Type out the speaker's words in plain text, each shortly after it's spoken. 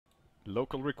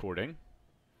Local recording.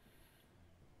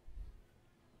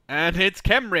 And it's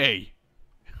Khemri!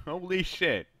 Holy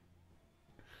shit.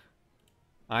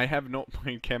 I have not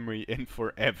played Khemri in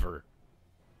forever.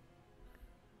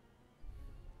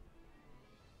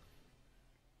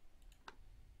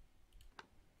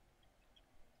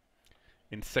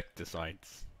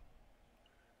 Insecticides.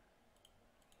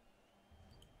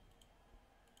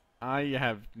 I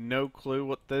have no clue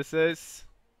what this is.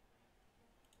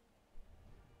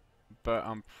 But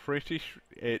I'm pretty sure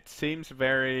it seems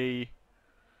very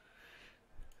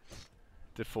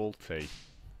defaulty.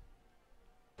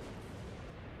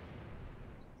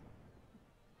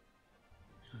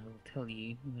 I'll tell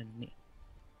you when it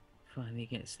finally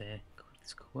gets there. God,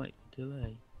 it's quite a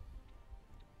delay.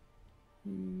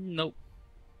 Nope.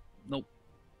 Nope.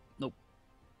 Nope.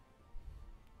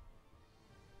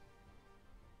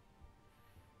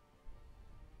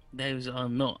 Those are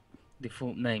not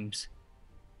default names.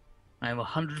 I am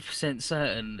 100%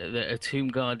 certain that a Tomb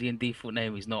Guardian default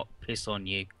name is not Piss on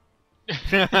You.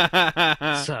 So,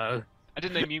 I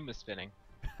didn't know Mew was spinning.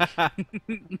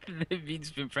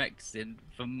 Vin's been practicing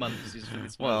for months just for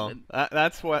this well, moment.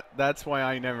 that's why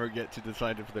I never get to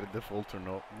decide if they're default or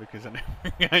not, because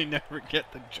I never get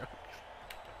the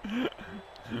jokes.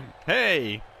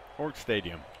 Hey, Orc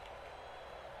Stadium.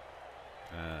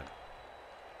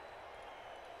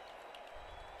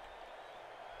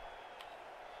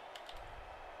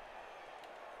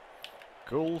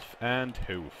 Golf and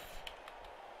Hoof.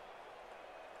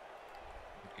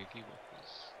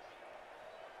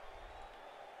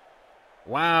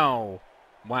 Wow.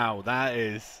 Wow, that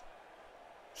is...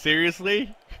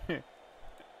 Seriously?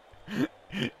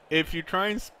 If you try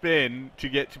and spin to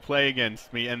get to play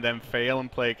against me and then fail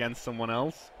and play against someone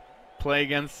else, play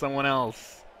against someone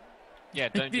else. Yeah,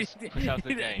 don't just push out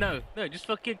the game. No, just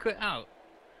fucking quit out.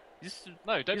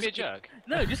 No, don't be a jerk.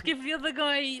 No, just give the other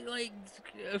guy, like,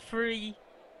 a free...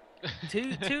 two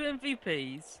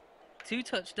MVPs, 2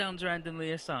 touchdowns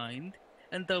randomly assigned,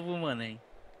 and double money.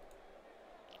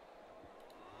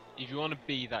 If you want to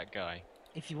be that guy.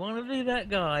 If you want to be that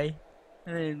guy,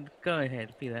 then go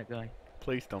ahead, be that guy.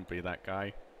 Please don't be that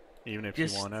guy, even if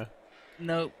Just you wanna.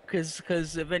 No,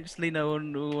 because eventually no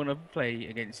one will want to play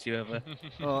against you ever.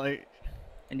 Well,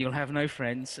 and you'll have no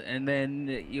friends, and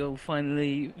then you'll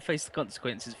finally face the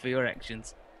consequences for your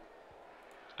actions.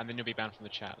 And then you'll be banned from the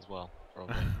chat as well,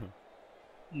 probably.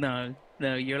 No,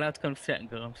 you're allowed to come to chat and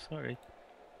go, I'm sorry.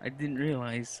 I didn't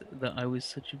realise that I was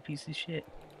such a piece of shit.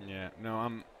 Yeah,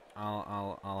 no,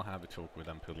 I'll have a talk with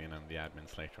Ampillion and the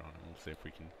admins later on, and we'll see if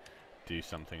we can do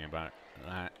something about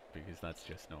that, because that's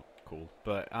just not cool.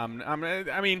 But I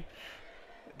mean,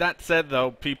 that said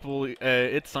though, people,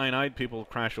 it's cyanide. People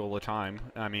crash all the time.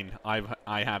 I mean,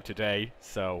 I have today,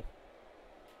 so.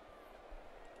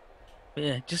 But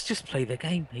yeah, just play the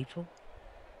game, people.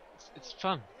 It's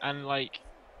fun, and like,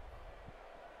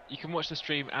 you can watch the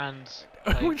stream and.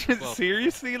 Which is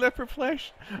seriously leopard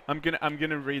flesh. I'm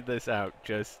gonna read this out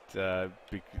just so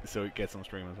it gets on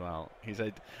stream as well. He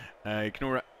said,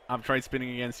 "cKnoor, I've tried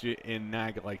spinning against you in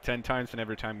Nag like 10 times, and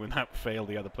every time when that failed,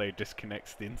 the other player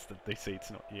disconnects the instant they see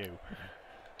it's not you."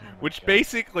 Which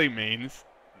basically means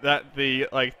that the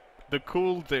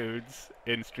cool dudes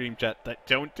in stream chat that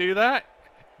don't do that,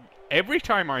 every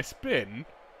time I spin,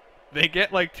 they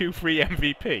get like 2 free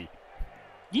MVP.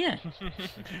 Yeah.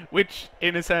 Which,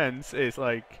 in a sense, is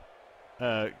like,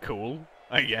 cool,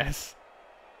 I guess.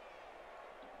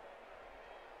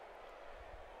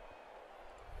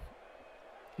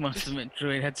 Master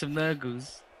Metroid had some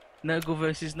Nurgles. Nurgle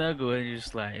versus Nurgle, and you're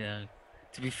just like,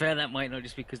 to be fair, that might not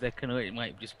just be because they're canoid, it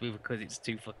might just be because it's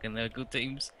 2 fucking Nurgle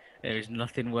teams. There is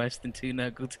nothing worse than 2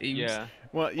 Nurgle teams. Yeah.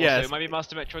 Well, yeah. Also, it might be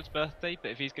Master Metroid's birthday,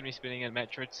 but if he's going to be spinning a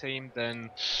Metroid team, then...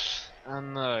 I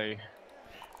don't know.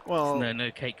 Well...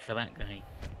 No cake for that guy.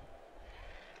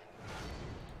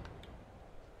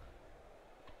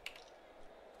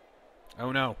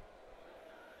 Oh no.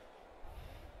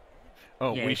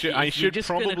 Oh, Yeah, I should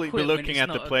probably be looking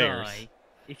at the players.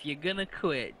 If you're gonna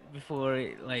quit before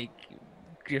it, like,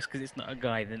 just because it's not a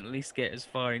guy, then at least get as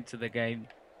far into the game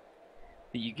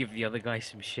that you give the other guy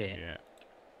some shit. Yeah.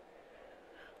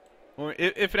 Well,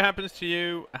 if it happens to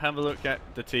you, have a look at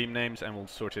the team names and we'll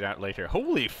sort it out later.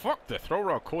 Holy fuck, the throw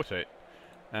rock caught it.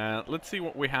 Let's see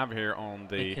what we have here on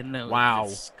the... Wow,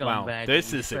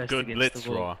 this is a good blitz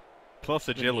draw. Plus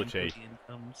agility.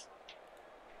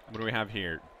 What do we have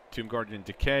here? Tomb Guardian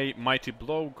Decay, Mighty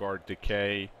Blow, Guard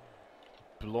Decay,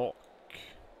 Block,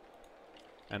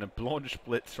 and a Blodge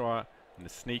Blitz draw, and a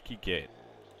Sneaky Git.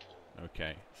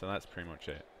 Okay, so that's pretty much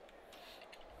it.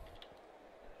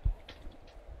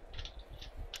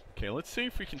 Okay, let's see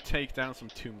if we can take down some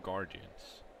Tomb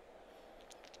Guardians.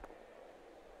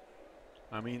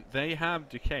 I mean, they have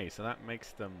decay, so that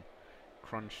makes them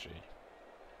crunchy.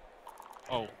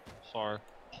 Oh, sorry.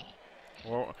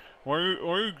 What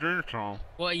are you doing, Tom?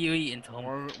 What are you eating, Tom?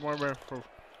 Are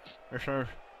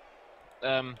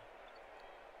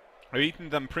you eating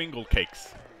them Pringle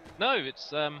cakes? No,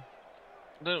 it's I don't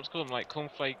know what to call them, like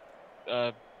cornflake,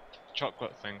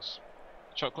 chocolate things.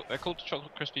 Chocolate. They're called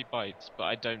chocolate crispy bites, but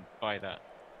I don't buy that.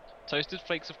 Toasted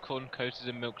flakes of corn coated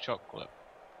in milk chocolate.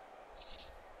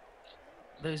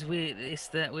 Those weird. It's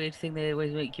that weird thing they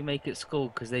always make you make at school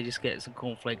because they just get some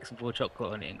cornflakes and pour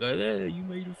chocolate on it and go, "There, you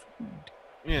made a food."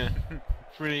 Yeah,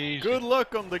 it's really easy. Good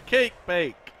luck on the cake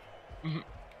bake.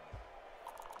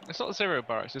 It's not a cereal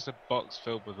bar. It's just a box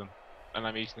filled with them, and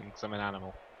I'm eating them because I'm an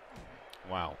animal.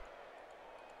 Wow.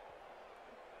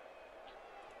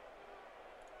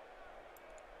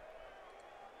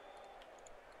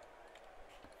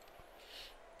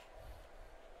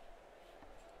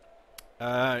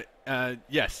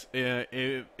 Yes.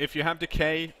 If you have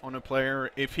decay on a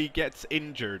player, if he gets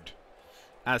injured,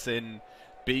 as in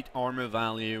beat armor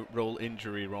value, roll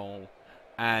injury roll,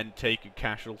 and take a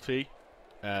casualty,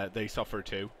 they suffer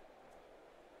too.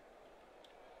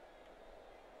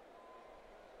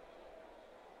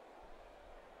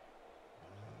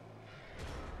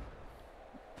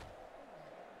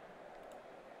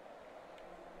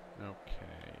 Okay.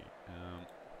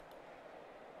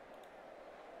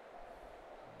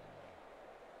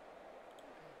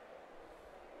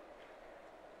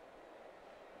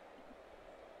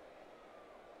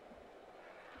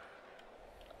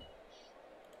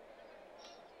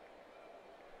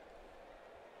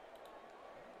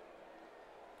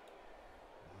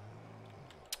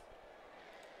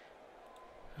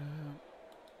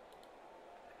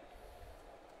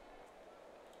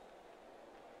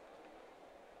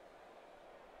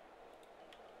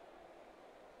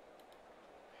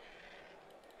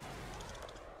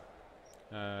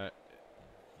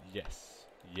 Yes.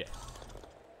 Yes.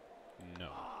 No.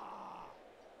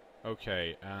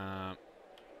 Okay,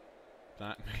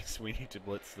 that means we need to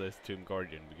blitz this Tomb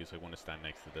Guardian because I want to stand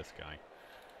next to this guy.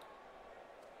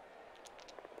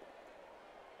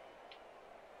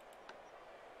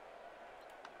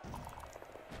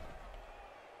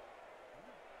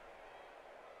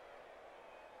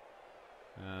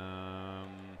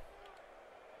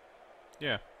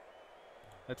 Yeah.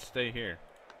 Let's stay here.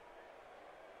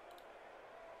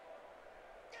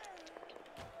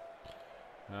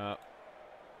 Oh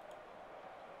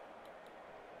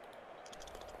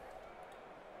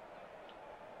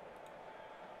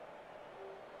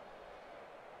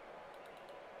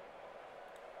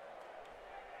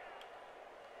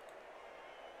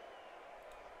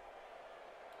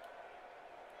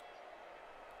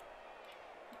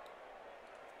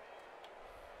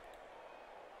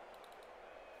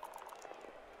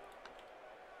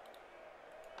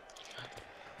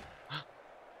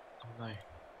no.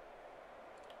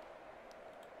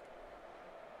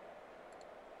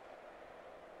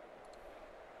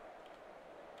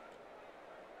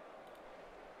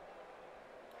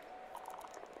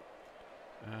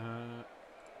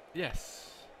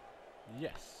 Yes.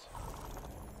 Yes.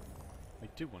 I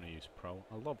do want to use Pro.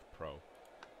 I love Pro.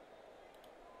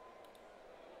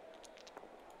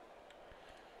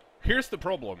 Here's the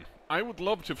problem. I would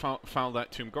love to foul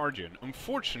that Tomb Guardian.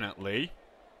 Unfortunately,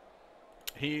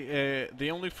 the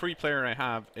only free player I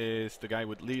have is the guy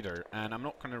with leader, and I'm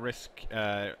not going to risk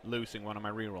losing one of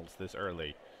my rerolls this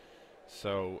early.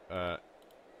 So,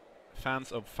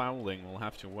 fans of fouling will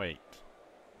have to wait.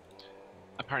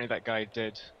 Apparently that guy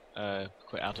did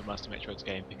quit out of Master Metroid's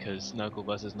game because Nurgle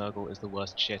vs Nurgle is the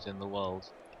worst shit in the world,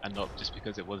 and not just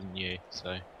because it wasn't you.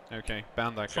 So. Okay,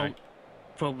 ban that guy.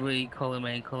 Probably column A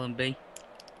and column B.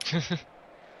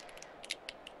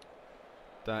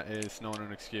 That is not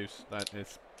an excuse. That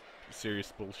is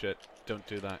serious bullshit. Don't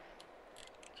do that.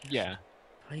 Yeah.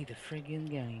 Play the friggin'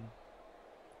 game.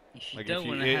 If you Like, don't if you-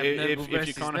 want to have if Nurgle you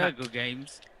versus can't Nurgle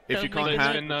games, if you don't can't make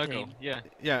have a Nurgle, team. yeah.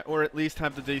 Yeah, or at least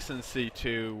have the decency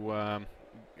to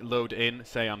load in,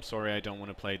 say, I'm sorry, I don't want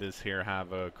to play this here,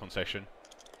 have a concession.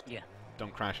 Yeah.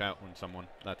 Don't crash out on someone.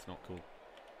 That's not cool.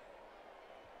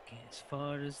 Okay, as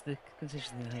far as the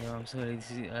concession thing, I'm sorry,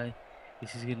 this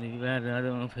is going to be bad, and I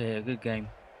don't want to play a good game.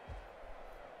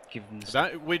 Give them the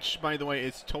That, which, by the way,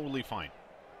 is totally fine.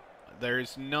 There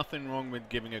is nothing wrong with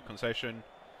giving a concession.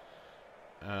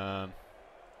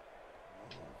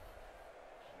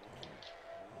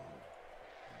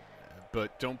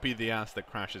 But don't be the ass that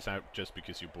crashes out just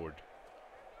because you're bored.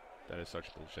 That is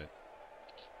such bullshit.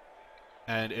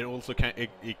 and it also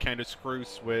it kind of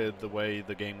screws with the way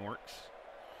the game works.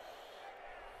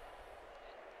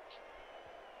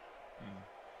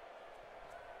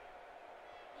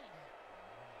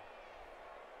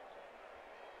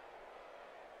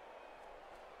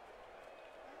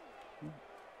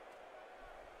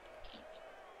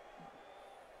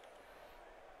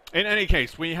 In any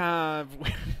case, we have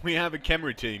we have a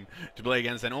Khemri team to play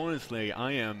against, and honestly,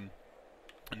 I am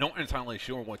not entirely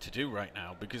sure what to do right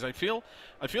now because I feel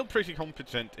pretty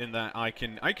competent in that I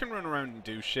can run around and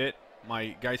do shit.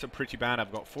 My guys are pretty bad.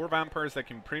 I've got 4 vampires that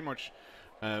can pretty much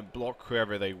block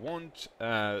whoever they want.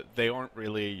 They aren't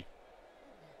really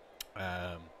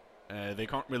they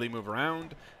can't really move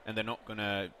around, and they're not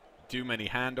gonna do many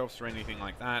handoffs or anything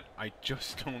like that. I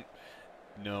just don't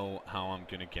know how I'm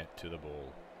gonna get to the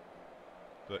ball.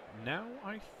 But now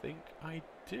I think I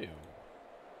do.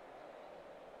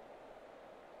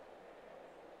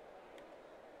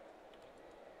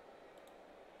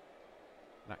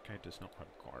 That guy does not have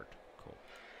guard. Cool.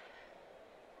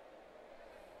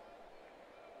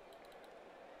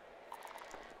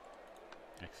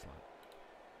 Excellent.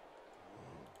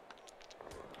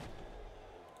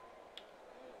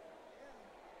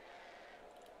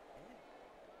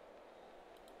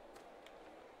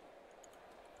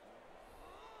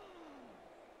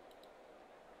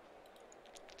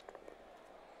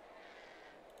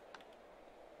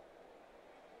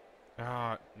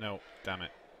 Ah, no, damn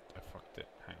it. I fucked it.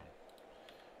 Hang on.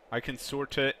 I can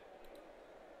sort it.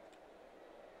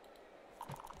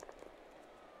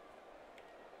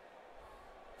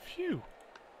 Phew.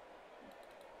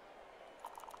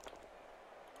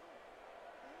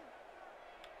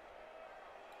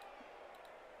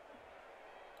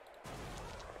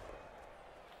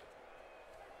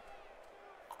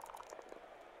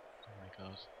 Oh my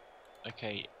god.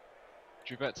 Okay,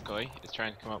 Drubetskoy is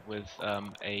trying to come up with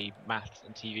a math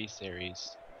and TV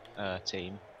series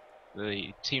team.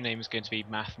 The team name is going to be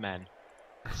Math Men.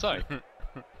 So,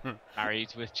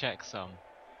 married with checksum.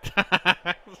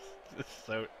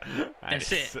 So,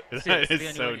 That's it. That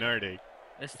is so nerdy.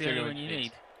 That's the only one you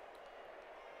need.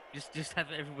 Just have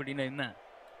everybody name that.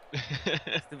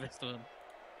 That's the best one.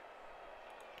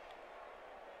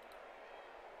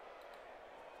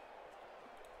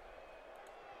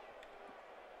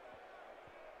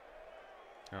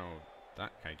 Oh,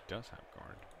 that guy does have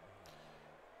guard.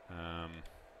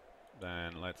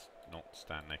 Then let's not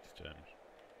stand next to him.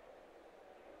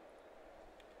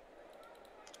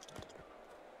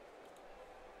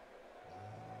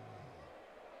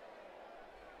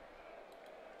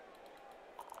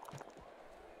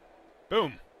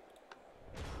 Boom!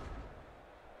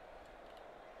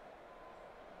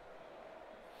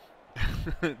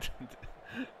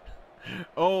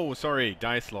 Oh, sorry,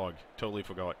 dice log. Totally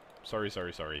forgot. Sorry.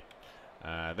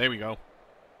 There we go.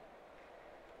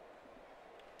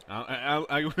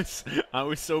 I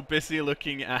was so busy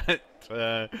looking at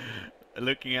the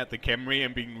Khemri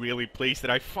and being really pleased that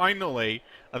I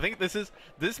think this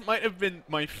might have been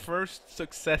my first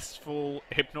successful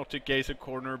hypnotic gaze at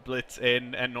corner blitz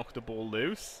in and knock the ball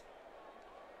loose.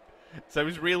 So I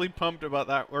was really pumped about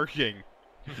that working.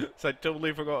 So I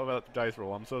totally forgot about the dice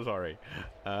roll. I'm so sorry.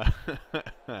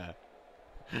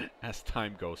 As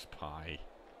time goes by.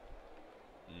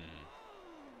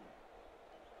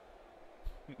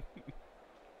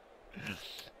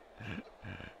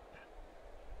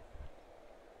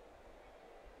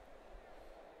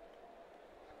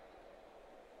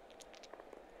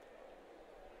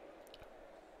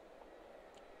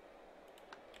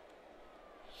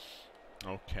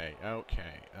 Okay.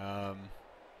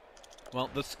 Well,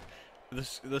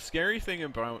 the scary thing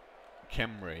about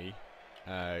Khemri,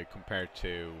 compared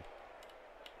to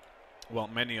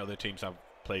many other teams I've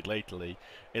played lately,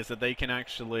 is that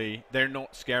they're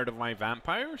not scared of my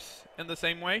vampires in the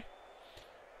same way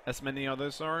as many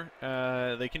others are.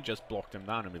 They can just block them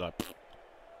down and be like, pfft.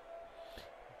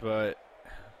 But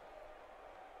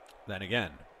then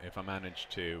again, if I manage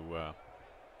to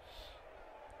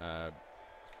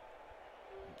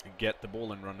get the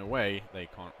ball and run away, they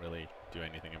can't really do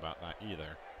anything about that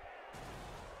either.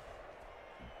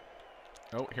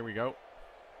 Oh, here we go.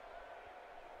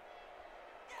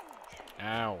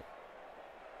 Ow.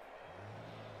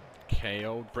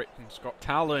 KO'd. Britain's got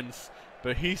talons,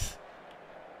 but he's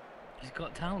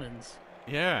got talons.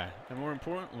 Yeah, and more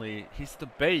importantly, he's the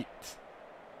bait.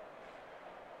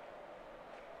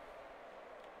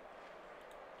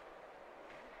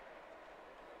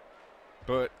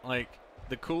 But, like,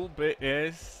 the cool bit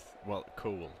is, well,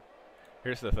 cool.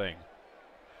 Here's the thing.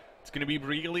 It's going to be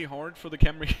really hard for the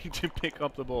Khemri to pick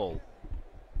up the ball.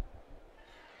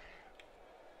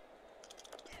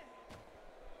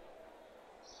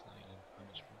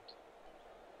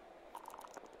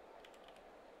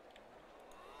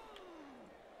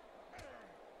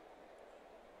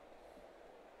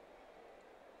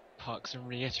 Parks and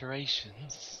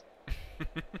reiterations.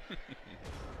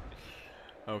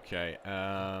 Okay.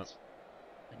 I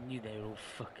knew they were all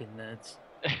fucking nerds.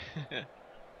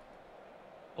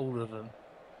 All of them.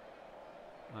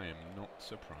 I am not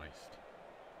surprised.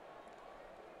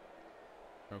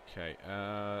 Okay.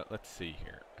 Let's see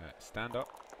here. Stand up.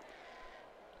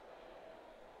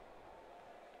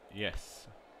 Yes.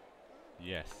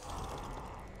 Yes.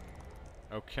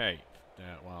 Okay.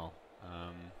 Well,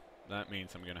 that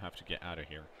means I'm gonna have to get out of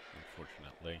here,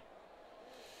 unfortunately.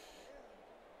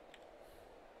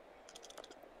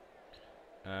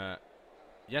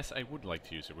 Yes, I would like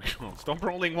to use a reroll. Stop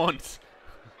rolling once!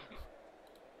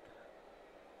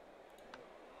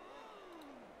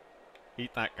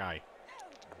 Eat that guy.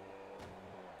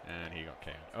 And he got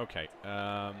KO'd. Okay,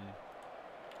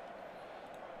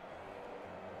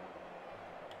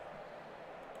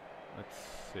 let's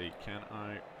see, can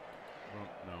I run?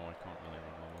 No, I can't really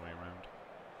run all the way around.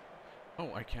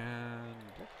 Oh, I can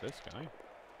block this guy.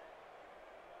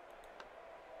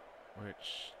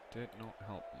 Which did not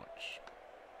help much.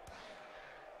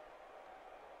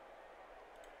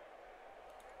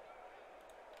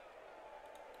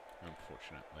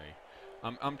 Unfortunately.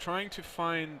 I'm trying to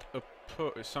find a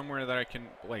somewhere that I can,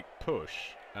 like,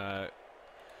 push. But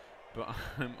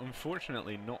I'm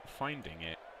unfortunately not finding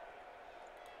it.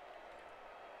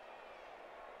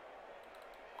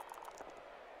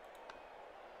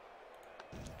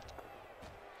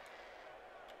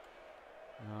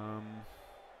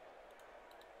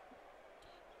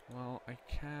 Well, I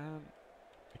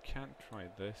can't try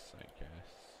this, I guess.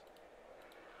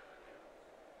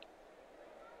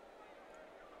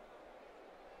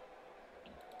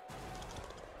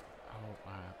 Oh,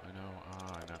 I know,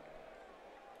 I know.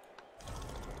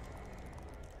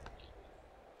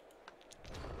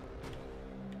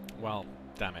 Well,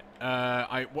 damn it.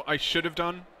 What I should have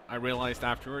done, I realized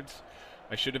afterwards,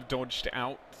 I should have dodged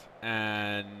out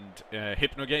and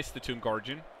hypnogazed the Tomb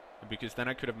Guardian, because then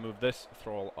I could have moved this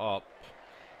thrall up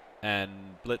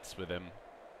and blitz with him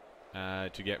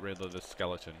to get rid of the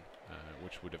skeleton,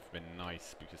 which would have been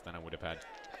nice, because then I would have had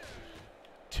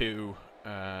two.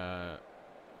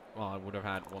 Well, I would have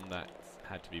had one that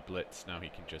had to be blitzed. Now he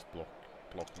can just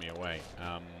block me away.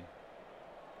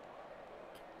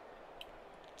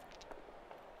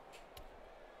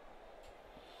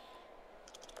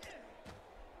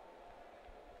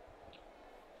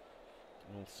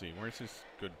 We'll see. Where's his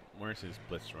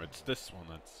blitzer? It's this one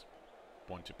that's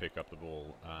one to pick up the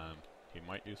ball. He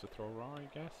might use a throw raw, I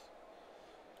guess.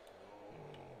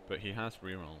 But he has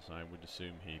rerolls. I would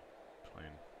assume he'd try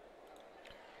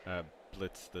and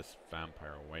blitz this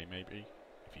vampire away, maybe.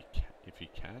 If he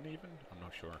can even? I'm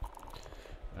not sure.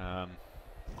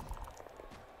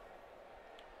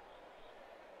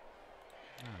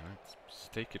 It's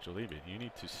take it or leave it. You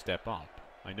need to step up.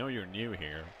 I know you're new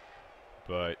here,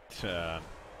 but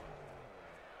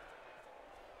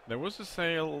there was a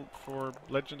sale for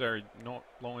Legendary not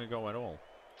long ago at all.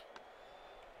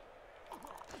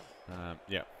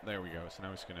 Yeah, there we go. So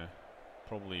now he's gonna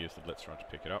probably use the Blitz Rod to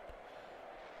pick it up.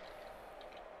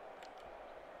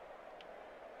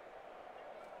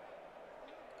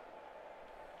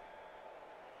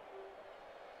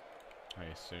 I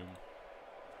assume.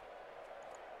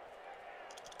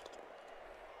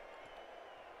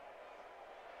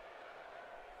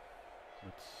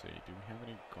 Let's see, do we have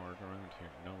any guard around here?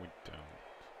 No, we don't.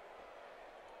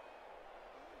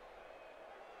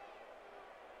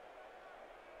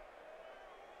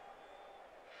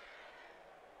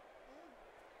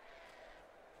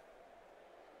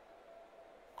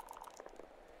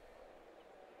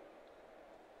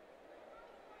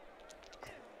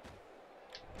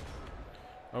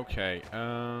 Okay,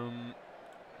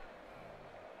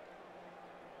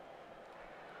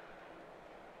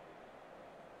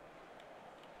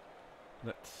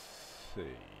 let's see.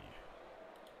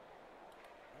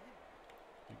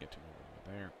 You get to move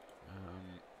over there.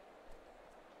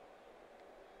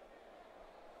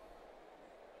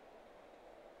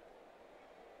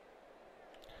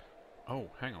 Oh,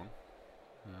 hang on.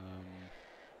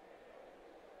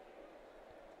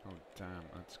 Oh, damn,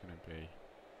 that's gonna be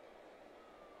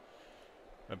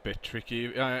a bit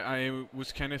tricky. I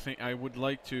was kind of thinking I would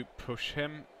like to push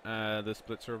him, this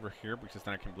blitzer over here, because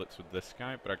then I can blitz with this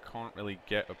guy, but I can't really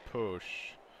get a push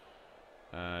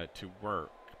to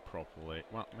work properly.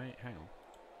 Well, hang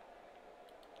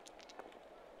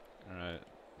on.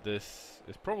 This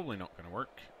is probably not going to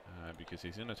work, because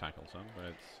he's in a tackle zone, but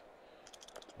it's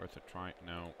worth a try.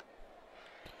 No.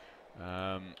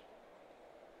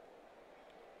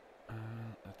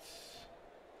 Let's...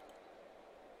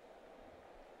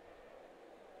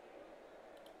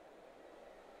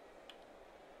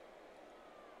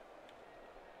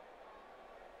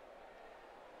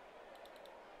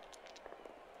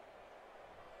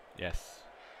 Yes.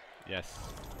 Yes.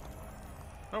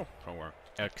 Oh, forward.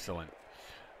 Excellent.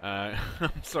 I'm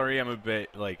sorry, I'm a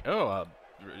bit like,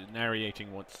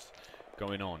 narrating what's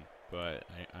going on, but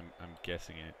I'm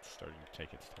guessing it's starting to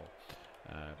take its toll.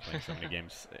 Playing so many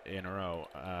games in a row.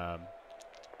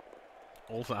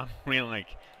 Also, I'm really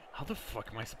like, how the fuck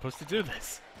am I supposed to do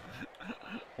this?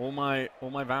 all my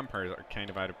vampires are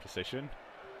kind of out of position,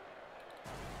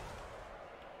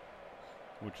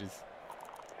 which is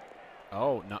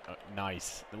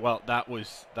nice. Well, that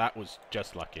was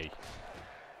just lucky.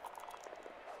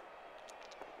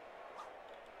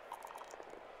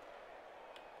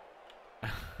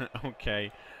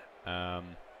 Okay.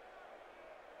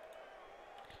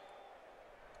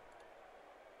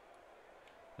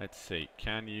 Let's see.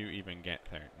 Can you even get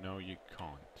there? No, you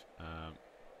can't.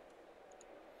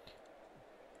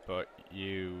 But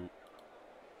you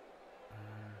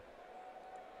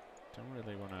don't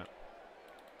really want to.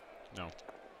 No.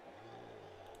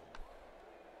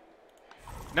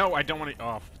 No, I don't want to.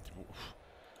 Oh.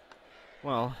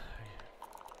 Well,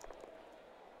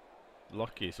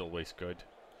 lucky is always good.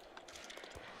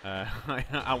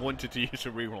 I wanted to use a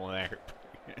reroll there.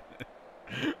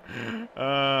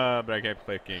 But I kept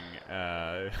clicking.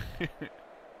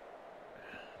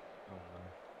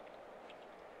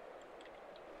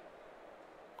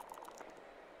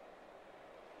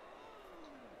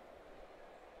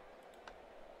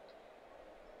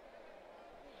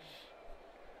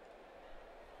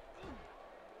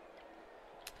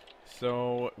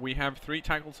 So we have 3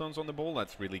 tackle zones on the ball.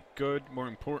 That's really good. More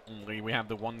importantly, we have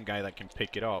the one guy that can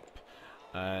pick it up,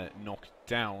 knock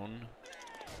down.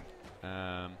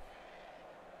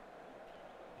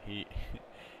 He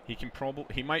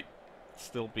he might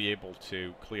still be able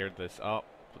to clear this up.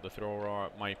 But the thrower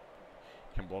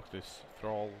can block this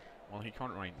thrall. Well, he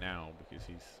can't right now because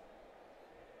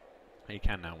he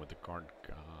can now with the guard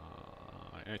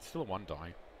guy. It's still a 1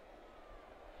 die,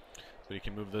 so he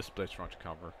can move this blitz rock to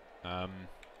cover. So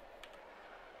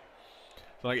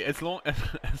like as long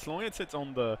as it's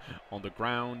on the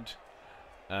ground,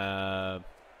 then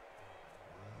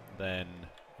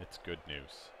it's good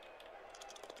news.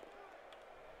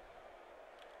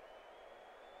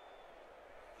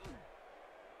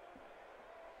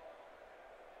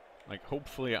 Like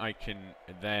hopefully I can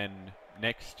then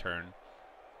next turn,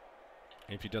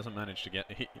 if he doesn't manage to get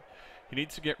he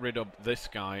needs to get rid of this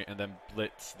guy and then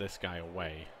blitz this guy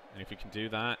away. And if he can do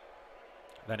that,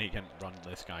 then he can run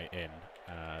this guy in,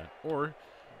 or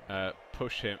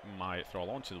push my thrall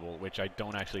onto the wall, which I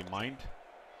don't actually mind.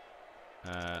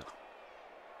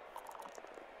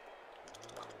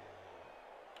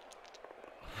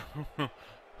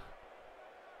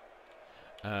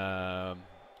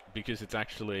 Because it's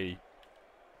actually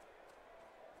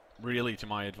really to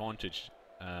my advantage,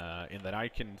 in that I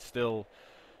can still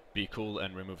be cool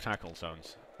and remove tackle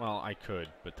zones. Well, I could,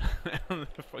 but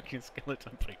the fucking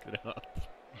skeleton picked it up.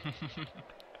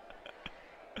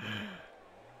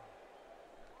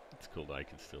 It's cool that I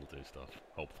can still do stuff,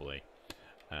 hopefully.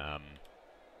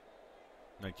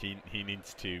 Like, he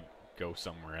needs to go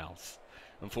somewhere else.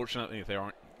 Unfortunately, there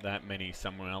aren't that many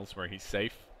somewhere else where he's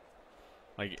safe.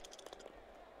 Like,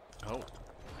 oh,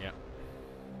 yeah.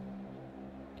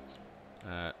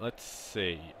 Let's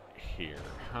see here.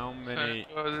 How many?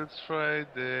 Thank God it's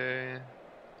Friday.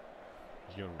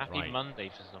 You're Happy right. Monday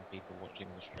for some people watching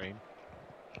the stream.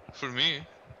 For me.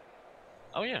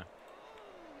 Oh yeah.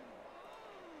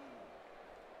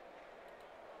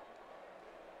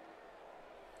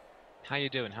 How you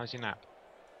doing? How's your nap?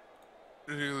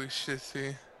 Really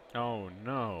shitty. Oh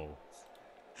no.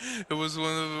 It was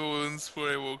one of the ones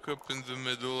where I woke up in the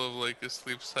middle of like a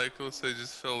sleep cycle, so I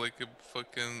just felt like a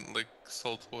fucking like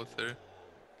salt water.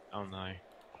 Oh no.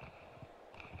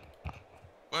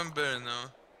 Well, I'm better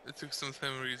now. It took some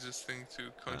time readjusting to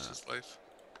conscious life.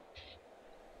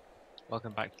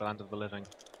 Welcome back to the land of the living.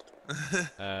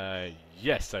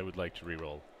 Yes, I would like to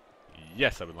reroll.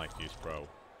 Yes, I would like to use pro.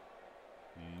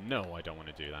 No, I don't want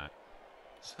to do that.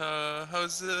 So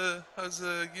how's the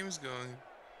games going?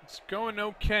 It's going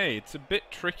okay. It's a bit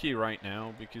tricky right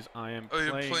now because I am Oh,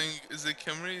 you're playing. Is it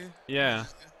Khemri? Yeah.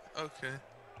 Okay.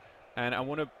 And I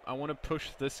wanna push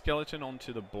this skeleton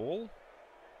onto the ball,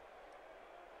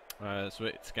 so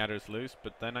it scatters loose.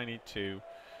 But then I need to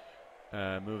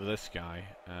move this guy.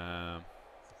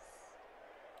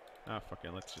 Fuck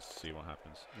it. Let's just see what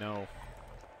happens. No.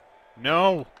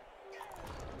 No.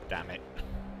 Damn it.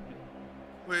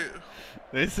 Wait.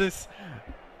 This is.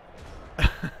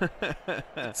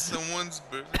 It's someone's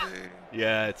birthday?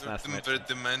 Yeah, it's last match. They're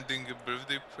demanding a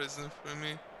birthday present for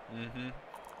me? Mm-hmm.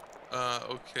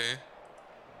 Okay.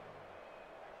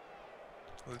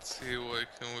 Let's see what I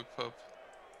can whip up.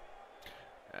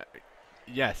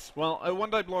 Yes. Well, a one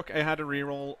die block. I had a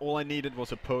reroll. All I needed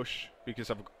was a push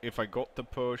because if I got the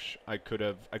push, I could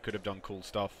have done cool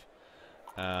stuff.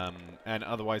 And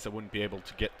otherwise I wouldn't be able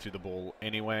to get to the ball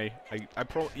anyway.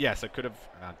 Yes, I could have.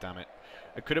 Ah, damn it!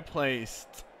 I could have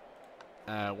placed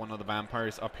one of the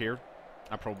vampires up here.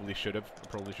 I probably should have. I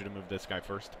probably should have moved this guy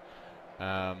first.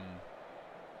 But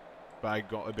I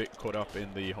got a bit caught up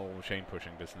in the whole chain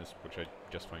pushing business, which I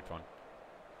just find fun.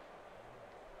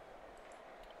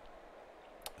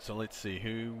 So let's see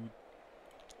who.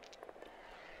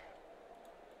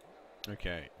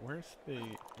 Okay, where's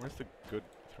the good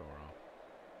thrower?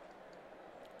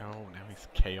 Oh, now he's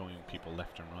KOing people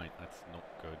left and right. That's not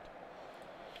good.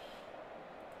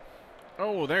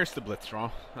 Oh, there's the blitz draw.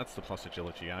 That's the plus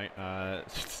agility guy.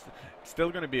 It's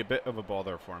still going to be a bit of a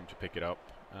bother for him to pick it up.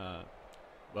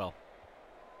 Well.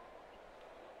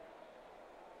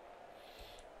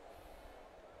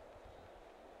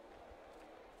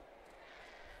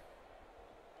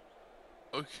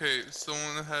 Okay,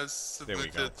 someone has There we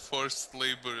go. submitted forced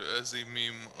labor as a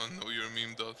meme on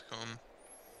knowyourmeme.com.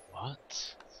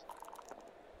 What?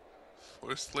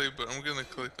 Forced labor. I'm gonna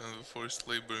click on the forced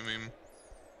labor meme.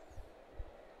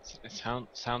 It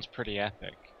sounds pretty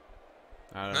epic.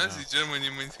 I don't Nazi know. Germany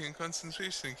maintain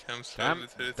concentration camps for Damn, the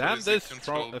damn territories they this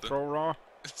controlled. throw raw.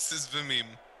 This is the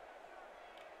meme.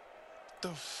 The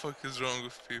fuck is wrong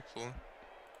with people?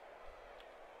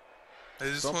 I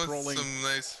just Stop want rolling. some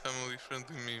nice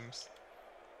family-friendly memes.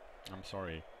 I'm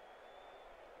sorry.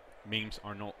 Memes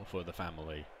are not for the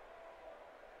family.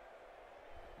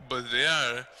 But they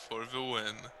are for the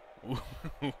win.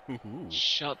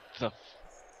 Shut the.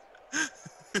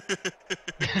 You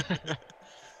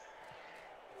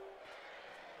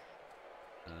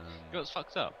know what's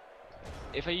fucked up?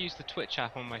 If I use the Twitch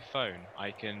app on my phone, I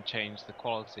can change the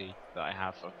quality that I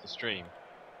have of the stream.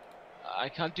 I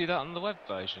can't do that on the web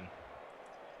version.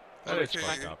 That is Okay.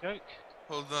 fucked up. Joke.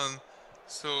 Hold on.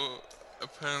 So,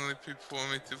 apparently people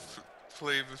want me to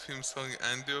play the theme song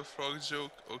and do a frog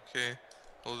joke? Okay.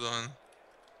 Hold on.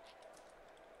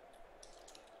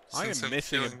 I Since am I'm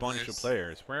missing a feeling bunch of nice.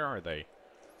 players. Where are they?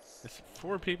 There's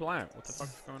 4 people out. What the fuck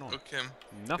is going on? Okay.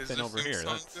 Nothing the over theme here.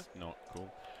 song That's good? not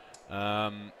cool.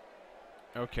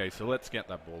 Okay, so let's get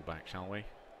that ball back, shall we?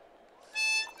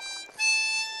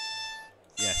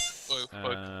 Yes. Oh,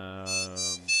 fuck.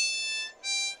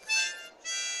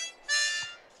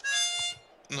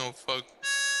 No, fuck.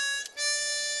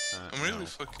 I'm really no.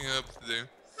 fucking up today.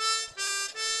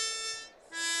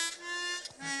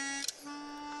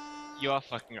 You are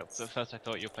fucking up. So at first I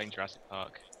thought you were playing Jurassic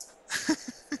Park.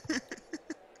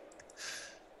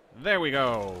 There we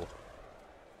go.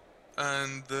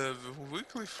 And the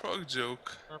weekly frog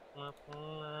joke. I'm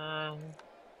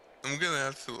gonna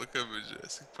have to look up the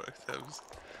Jurassic Park tabs.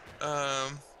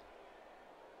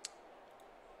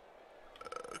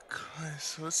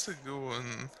 Christ, what's a good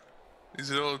one?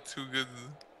 These are all too good.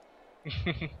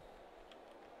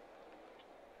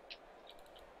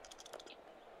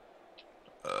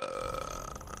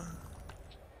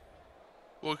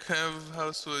 What kind of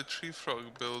house would a tree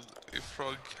frog build? A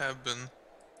frog cabin.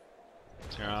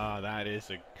 Ah, that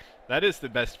is the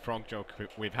best frog joke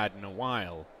we've had in a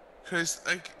while. Christ,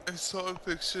 I saw a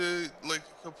picture like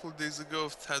a couple of days ago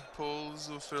of tadpoles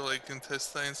with their like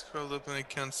intestines curled up, and I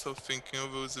can't stop thinking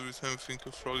of those every time I think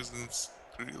of frogs, and it's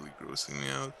really grossing me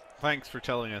out. Thanks for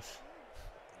telling us.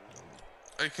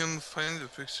 I can find the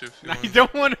picture if you I want.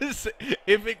 don't want to see.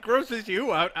 If it grosses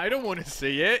you out, I don't want to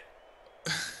see it.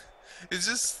 It's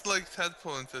just like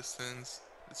tadpole intestines.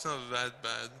 It's not that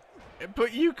bad.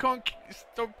 But you can't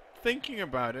stop thinking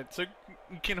about it, so it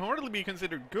can hardly be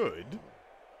considered good.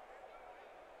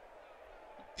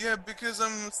 Yeah, because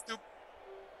I'm a stupid.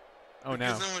 Oh no.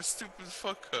 Because I'm a stupid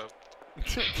fuck up.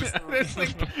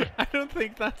 I don't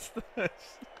think that's the.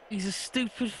 He's a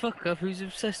stupid fuck up who's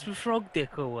obsessed with frog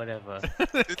dick or whatever.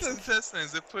 It's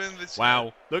intestines. They put in the chat.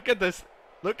 Wow! Look at this!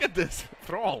 Look at this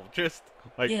thrall! Just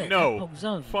like Yeah, no Tadpole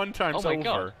Zone. fun times Oh my over.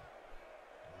 God.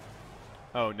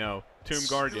 Oh no! Tomb It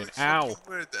Guardian! looks Ow! fucking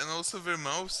weird. And also their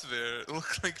mouths there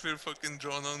look like they're fucking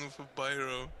drawn on with a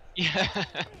biro. Yeah.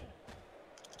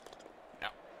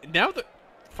 Now the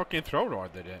fucking thrower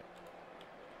did it.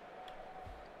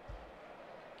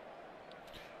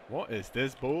 What is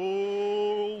this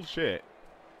bullshit?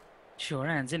 Sure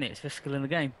hands, innit? It's the skill in the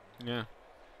game. Yeah.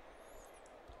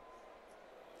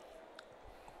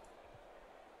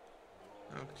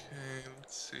 Okay,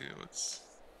 let's see what's.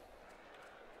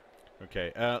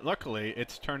 Okay. Luckily,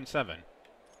 it's turn 7.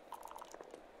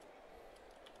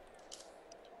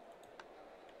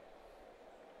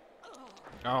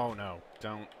 Oh no!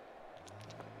 Don't.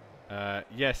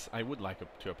 Yes, I would like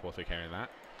to apothecary that.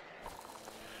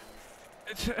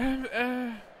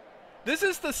 This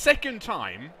is the second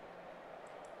time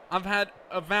I've had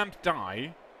a vamp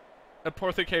die,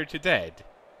 apothecary to dead.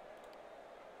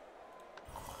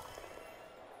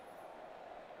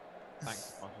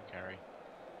 Thanks, Martin Carey.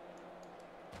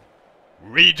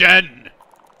 Regen!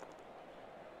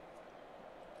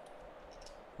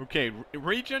 Okay,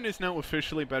 regen is now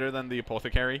officially better than the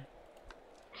apothecary.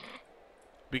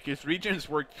 Because regen's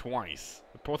worked twice.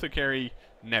 Apothecary,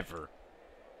 never.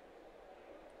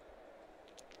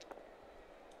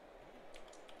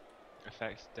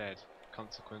 Effects dead.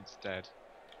 Consequence dead.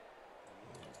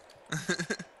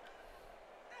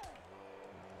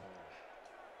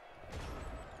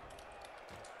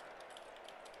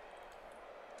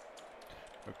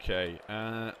 Okay,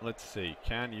 let's see.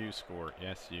 Can you score?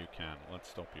 Yes, you can. Let's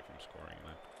stop you from scoring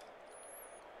then.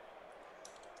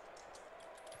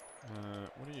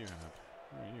 What do you have?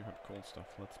 Oh, you have cold stuff.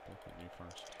 Let's block on you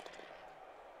first.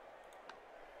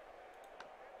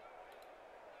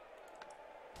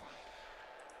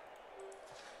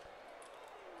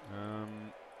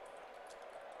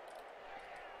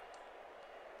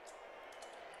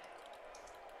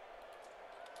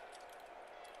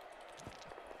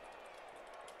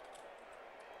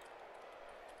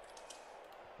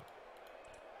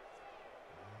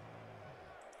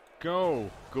 Go,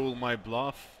 ghoul my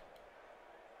bluff.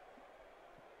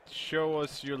 Show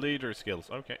us your leader skills.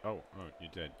 Okay. Oh, you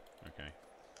did. Okay.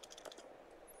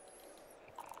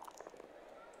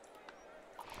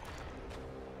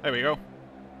 There we go.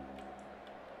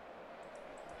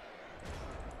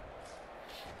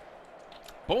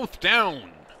 Both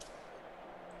down.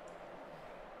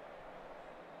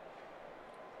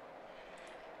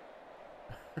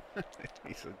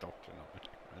 He's a doctor, not a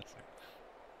necromancer.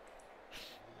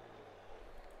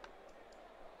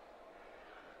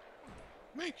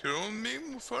 Make your own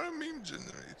meme for a meme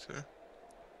generator.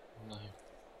 No.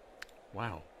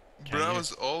 Wow. Can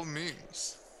Browse all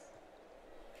memes.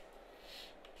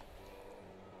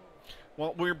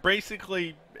 Well, we're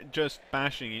basically just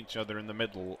bashing each other in the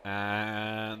middle,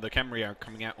 and the Khemri are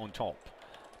coming out on top.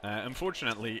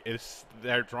 Unfortunately, it's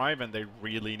their drive and they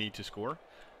really need to score.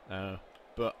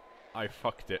 But I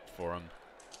fucked it for them.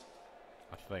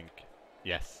 I think.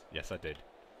 Yes, I did.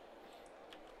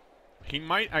 He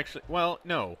might actually. Well,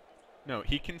 no,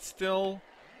 he can still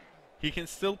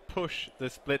push the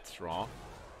Splitsraw.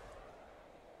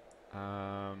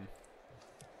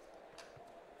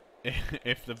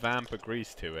 If the Vamp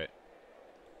agrees to it,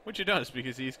 which he does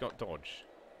because he's got dodge.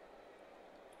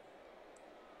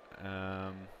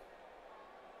 I'm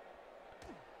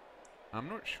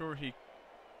not sure he.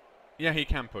 Yeah, he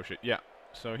can push it. Yeah,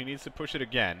 so he needs to push it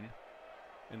again,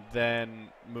 and then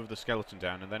move the skeleton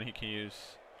down, and then he can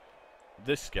use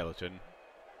this skeleton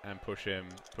and push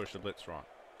the Blitzrock.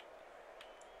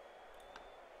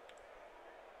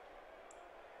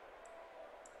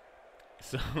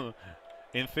 So,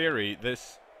 in theory,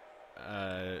 this,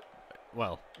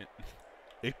 well,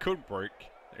 it could work.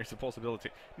 There's a possibility.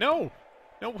 No!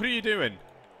 No, what are you doing?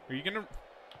 Are you gonna...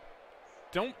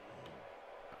 Don't...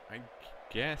 I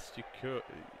guess you could...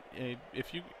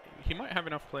 if you... He might have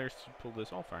enough players to pull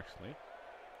this off, actually.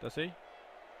 Does he?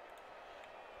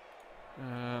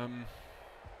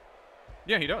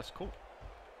 Yeah, he does. Cool.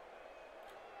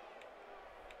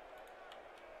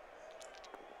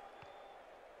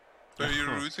 Are you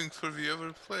rooting for the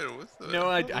other player with the... No,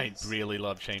 I really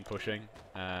love chain pushing.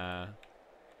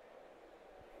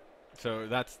 So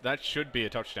that should be a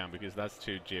touchdown because that's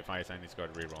 2 GFIs and he's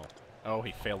got to reroll. Oh,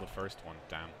 he failed the first one.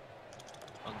 Damn.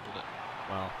 Undid it.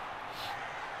 Well.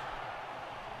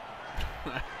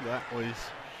 That was...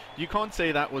 You can't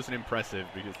say that wasn't impressive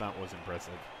because that was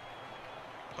impressive.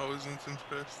 I wasn't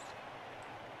impressed.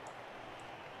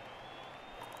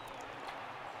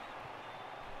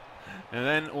 And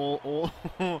then all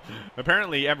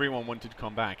apparently everyone wanted to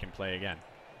come back and play again.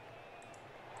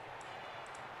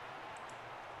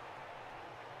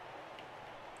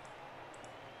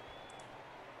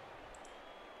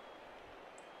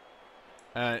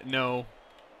 No.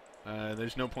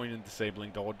 There's no point in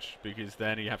disabling dodge because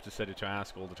then you have to set it to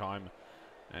ask all the time,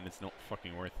 and it's not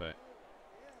fucking worth it.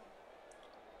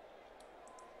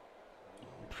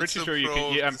 Pretty sure you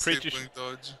can. Yeah, I'm pretty sure.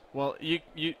 Dodge. Well, you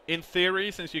in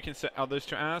theory, since you can set others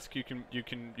to ask, you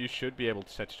should be able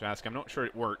to set it to ask. I'm not sure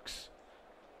it works,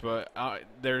 but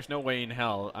there's no way in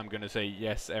hell I'm gonna say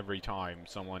yes every time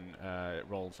someone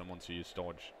rolls and wants to use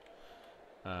dodge.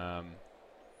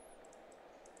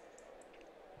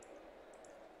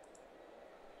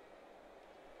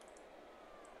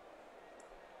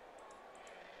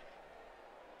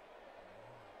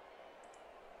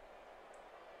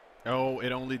 Oh,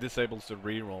 it only disables the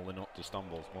reroll and not the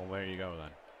stumbles. Well, there you go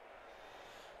then.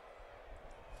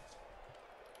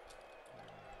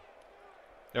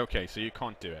 Okay, so you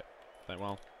can't do it.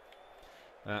 Well,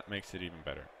 that makes it even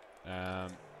better.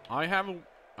 I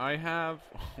have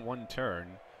one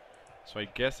turn, so I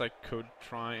guess I could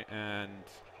try and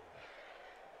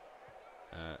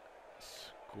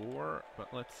score.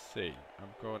 But let's see.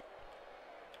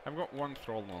 I've got one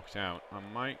thrall knocked out. I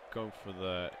might go for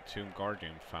the Tomb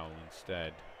Guardian foul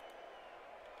instead.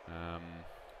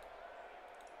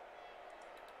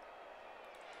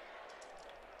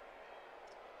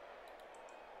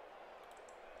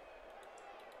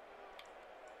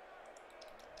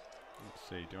 Let's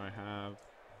see, do I have...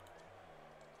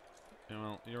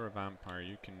 Well, you're a vampire,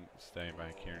 you can stay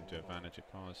back here and do a vanity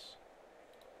pause.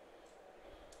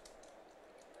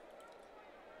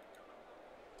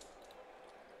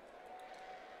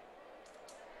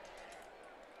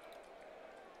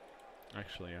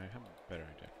 Actually, I have a better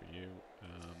idea for you.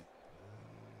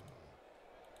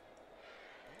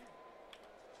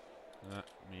 That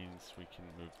means we can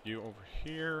move you over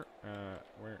here.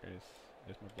 Where is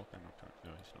my blocker knocked out?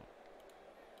 No, it's not.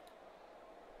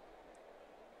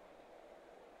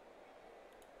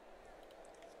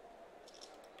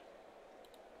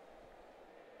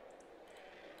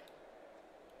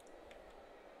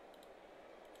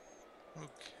 Okay,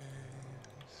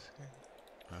 let's see.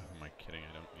 Who am I kidding?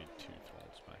 I don't need two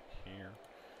thralls back here.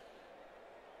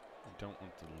 I don't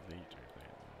want the leader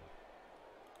there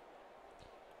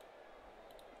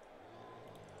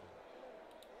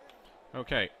though.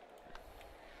 Okay.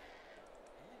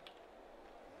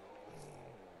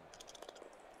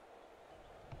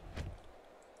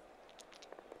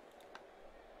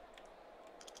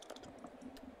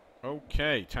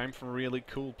 Okay, time for a really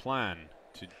cool plan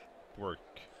to work.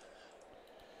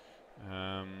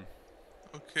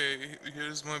 Okay,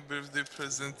 here's my birthday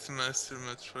present to Master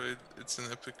Metroid. It's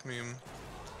an epic meme.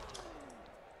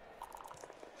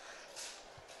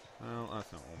 Well,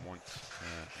 that's not what I want.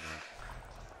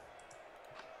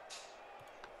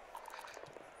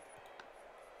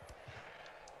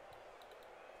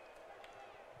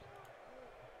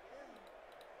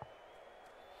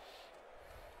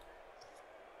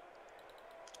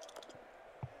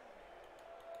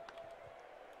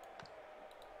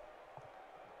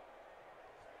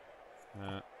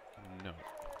 No.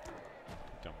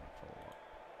 Don't want to follow up.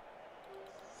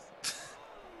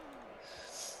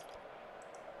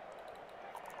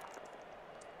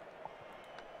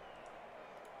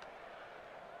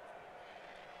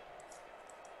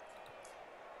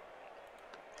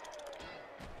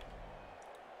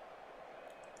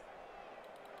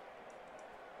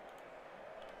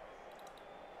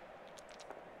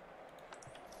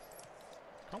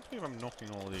 I can't believe I'm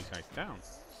knocking all of these guys down.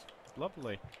 It's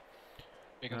lovely.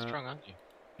 Big and strong, aren't you?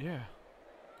 Yeah.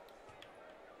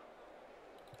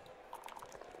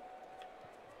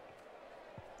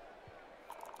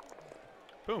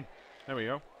 Boom. There we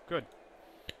go. Good.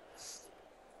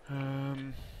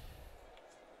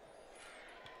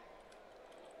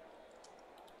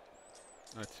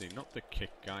 Let's see. Not the kick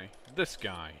guy. This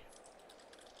guy.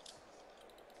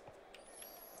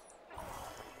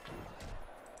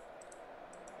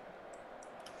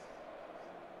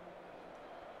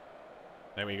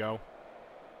 There we go.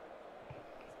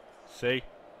 See?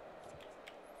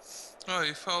 Oh,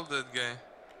 you fouled that guy.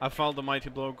 I fouled the Mighty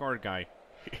Blow Guard guy.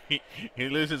 He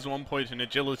loses 1 point in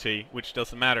agility, which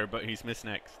doesn't matter, but he's missed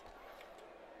next.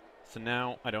 So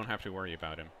now I don't have to worry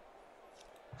about him.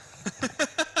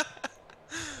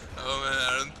 Oh man,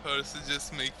 Aaron Powers is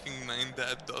just making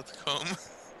 9dad.com.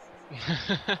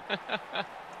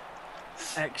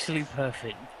 Actually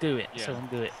perfect. Do it. Yeah. Someone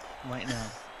do it. Right now.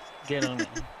 Get on it.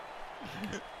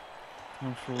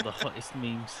 Come for all the hottest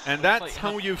memes. And Well, it's that's like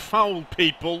how you foul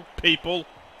people, people.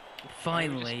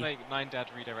 Finally. Just make 9dad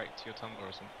redirect to your Tumblr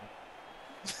or something.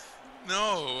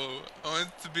 No, I want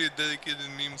it to be a dedicated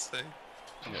meme site.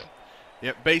 Yeah.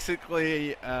 Yeah,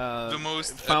 basically, The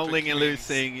most fouling epic and memes.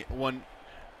 losing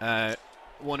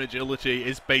one agility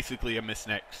is basically a miss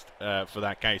next for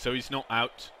that guy. So he's not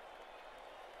out.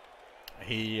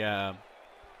 He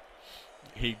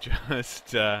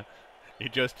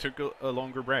just took a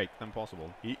longer break than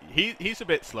possible. He's a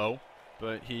bit slow,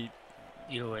 but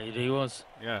You're right, he was.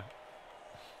 yeah.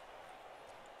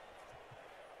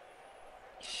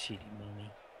 Shitty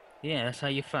mummy. Yeah, that's how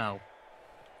you foul.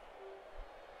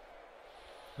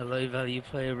 A low value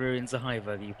player ruins a high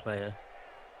value player.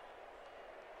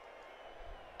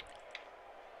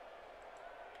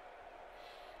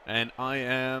 And I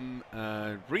am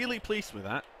really pleased with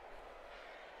that.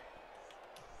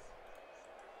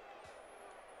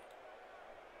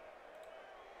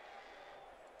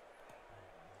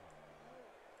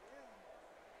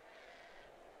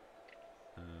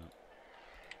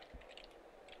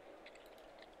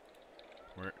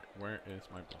 where is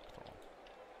my block thrall?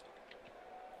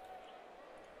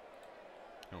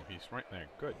 Oh, he's right there.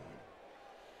 Good.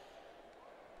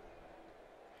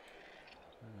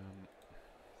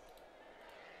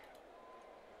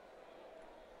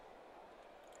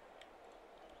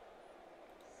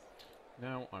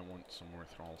 Now I want some more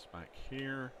thralls back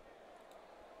here.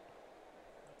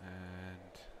 And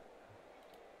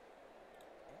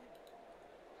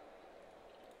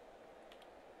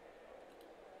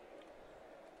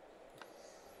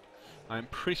I'm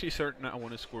pretty certain that I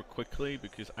want to score quickly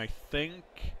because I think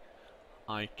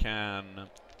I can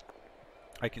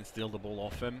steal the ball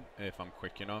off him if I'm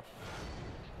quick enough.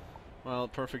 Well,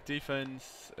 perfect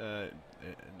defense,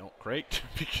 not great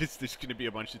because there's going to be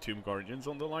a bunch of Tomb Guardians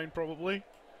on the line probably.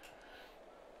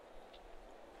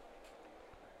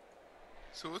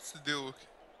 So what's the deal with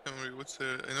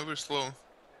Khemri? I know we're slow.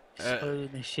 Slow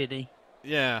and shitty.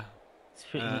 Yeah. It's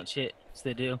pretty much it. It's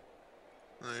the deal.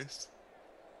 Nice.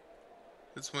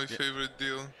 That's my favorite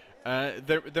deal.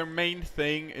 Their main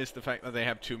thing is the fact that they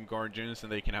have Tomb Guardians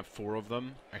and they can have 4 of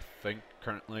them, I think,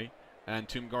 currently. And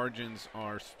Tomb Guardians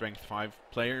are strength 5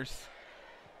 players,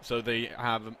 so they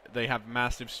have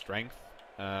massive strength.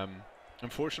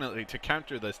 Unfortunately, to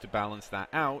counter this, to balance that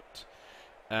out,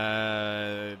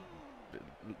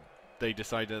 they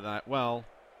decided that, well,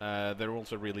 they're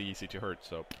also really easy to hurt,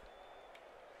 so...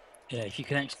 Yeah, if you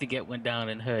can actually get one down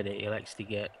and hurt it, you'll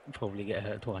actually probably get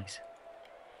hurt twice.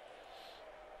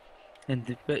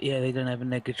 But yeah, they don't have a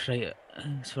negative trait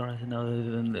as far as I know, other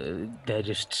than they're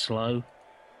just slow.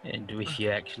 And if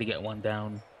you actually get one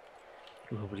down,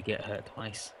 you'll probably get hurt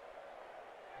twice.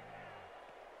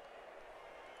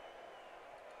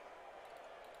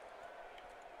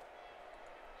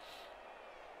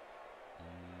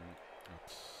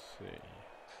 Let's see.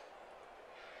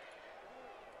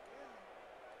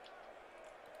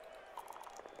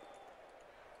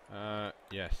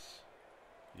 Yes.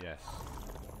 Yes.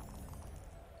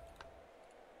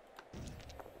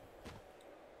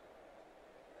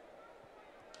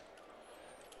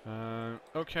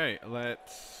 Okay,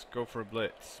 let's go for a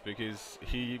blitz because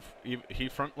he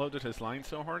front-loaded his line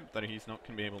so hard that he's not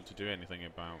going to be able to do anything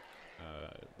about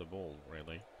the ball,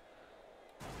 really.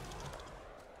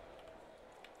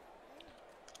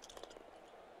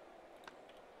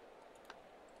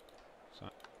 So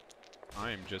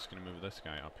I am just going to move this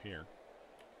guy up here.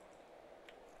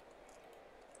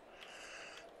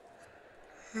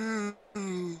 Oh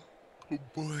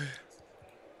boy.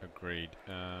 Agreed.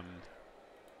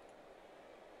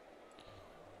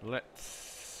 Let's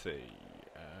see.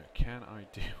 Can I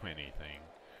do anything?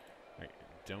 I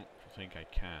don't think I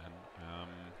can.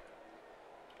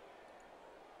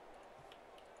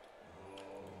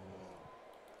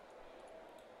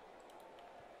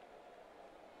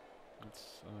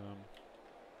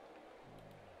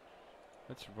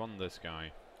 Let's run this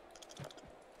guy.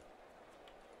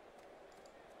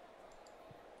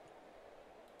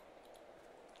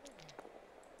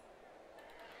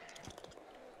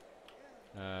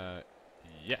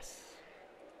 Yes.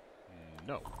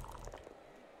 No.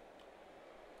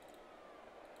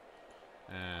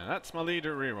 That's my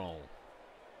leader reroll.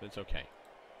 It's okay.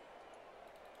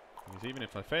 Because even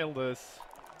if I fail this,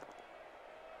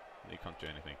 they can't do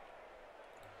anything.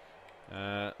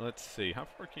 Let's see. How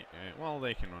far can... well,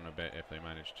 they can run a bit if they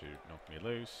manage to knock me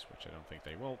loose, which I don't think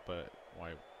they will, but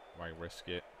why risk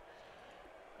it?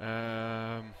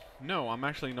 No, I'm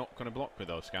actually not going to block with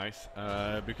those guys,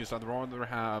 because I'd rather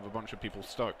have a bunch of people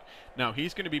stuck. Now,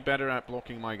 he's going to be better at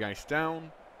blocking my guys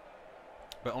down,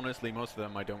 but honestly, most of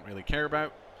them I don't really care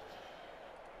about.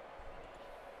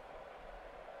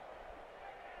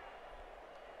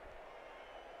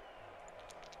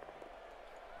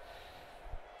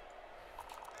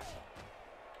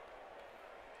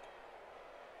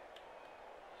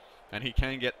 And he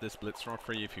can get this blitz rod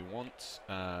free if he wants,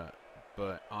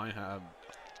 but I have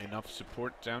enough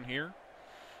support down here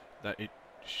that it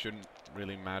shouldn't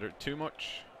really matter too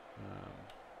much.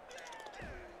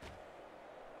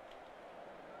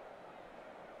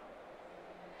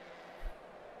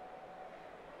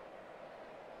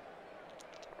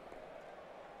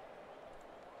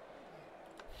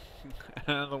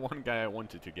 The one guy I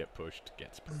wanted to get pushed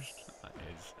gets pushed. That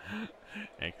is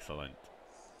excellent.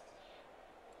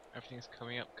 Everything's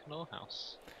coming up cKnoor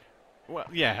house. Well,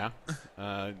 yeah,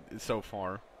 so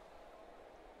far.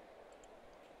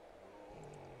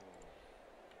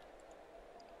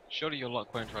 Surely your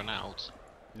luck won't run out.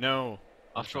 No.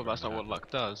 After all, that's not what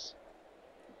luck does.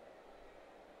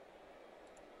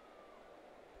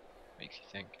 Makes you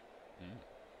think.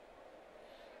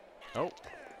 Oh.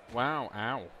 Wow,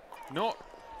 ow. No!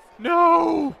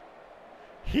 No!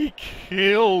 He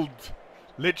killed.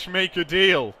 Let's make a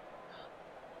deal.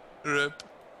 Rip.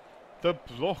 The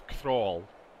block thrall.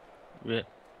 Yeah.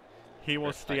 He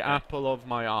was Rip the that guy. apple of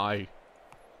my eye.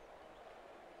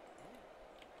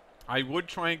 I would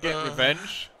try and get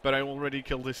revenge, but I already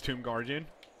killed his Tomb Guardian.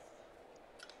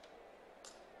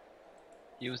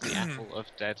 He was the apple of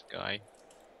dead guy.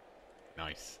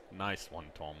 Nice. Nice one,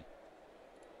 Tom.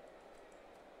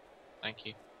 Thank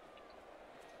you.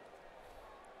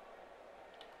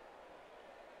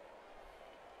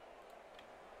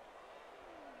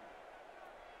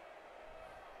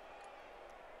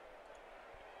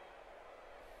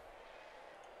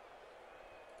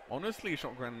 Honestly,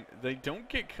 Shotgun, they don't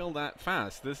get killed that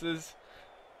fast. This is,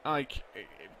 like,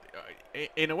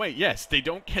 in a way, yes, they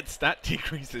don't get stat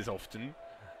decreases often.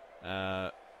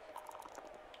 But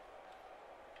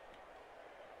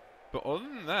other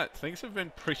than that, things have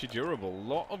been pretty durable. A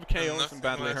lot of KOs and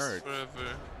badly hurt.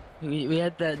 Forever. We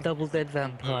had that double dead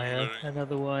vampire, very- and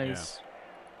otherwise,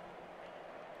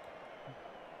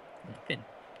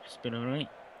 it's been alright.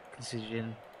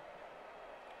 Considering.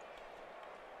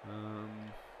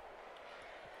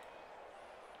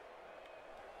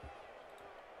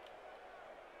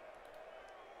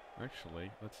 Actually,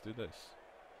 let's do this.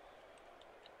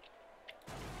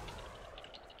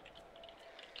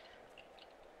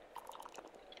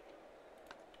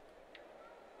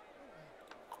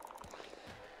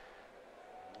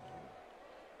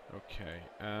 Okay,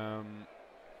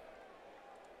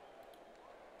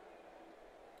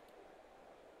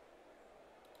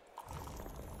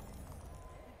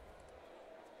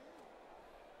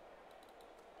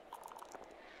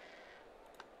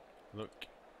 look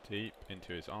deep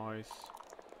into his eyes.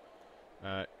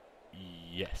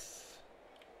 Yes.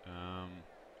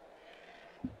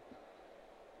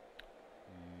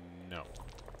 No.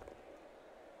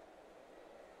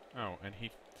 Oh, and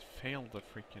he failed the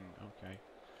freaking... Okay.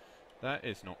 That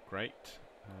is not great.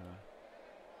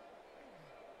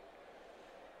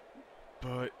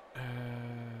 But,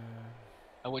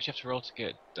 Which you have to roll to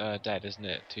get dead, isn't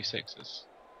it? 2 6s.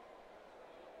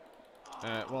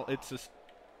 well, it's a...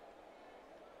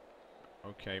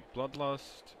 Okay,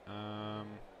 Bloodlust,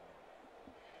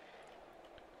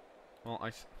 well,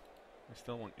 I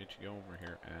still want you to go over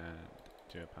here and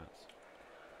do a pass.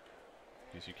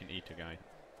 Because you can eat a guy.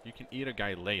 You can eat a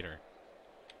guy later.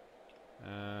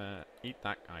 Eat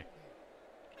that guy.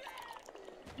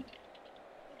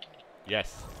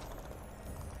 Yes.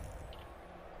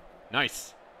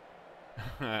 Nice.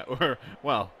 Or,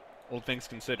 well, all things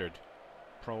considered.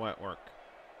 Pro at work.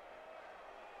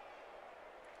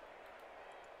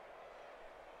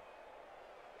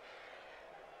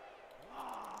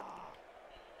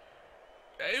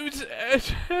 It was...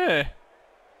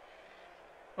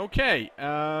 okay,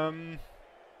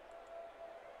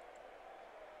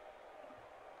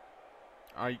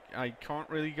 I can't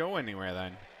really go anywhere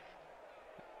then.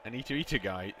 I need to eat a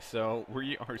guy, so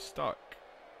we are stuck.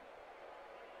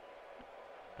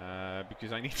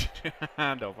 Because I need to do a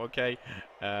handoff, okay?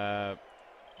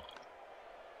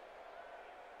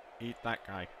 Eat that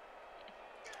guy.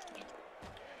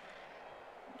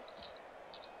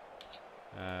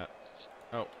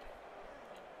 Oh.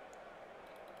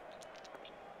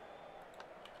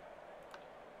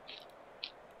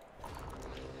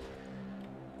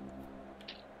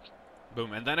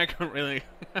 Boom, and then I couldn't really...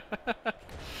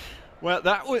 Well,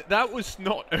 that was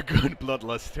not a good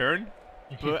Bloodlust turn.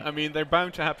 But, I mean, they're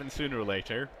bound to happen sooner or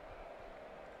later.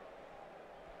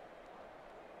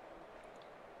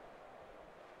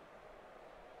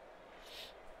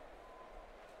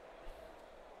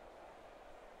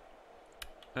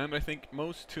 And I think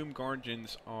most Tomb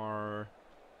Guardians are...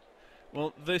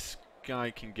 Well, this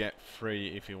guy can get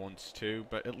free if he wants to,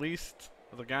 but at least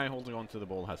the guy holding onto the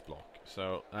ball has block.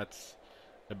 So that's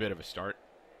a bit of a start.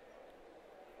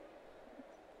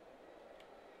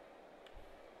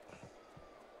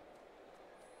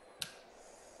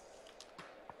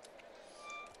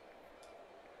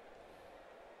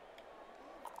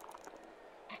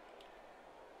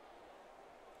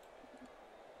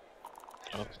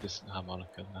 I love the distant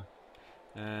harmonica now.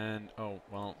 And, oh,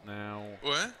 well, now...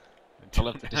 What? I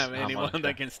love the don't have distant anyone harmonica.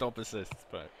 that can stop assists,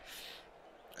 but...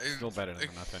 Still better than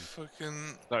nothing.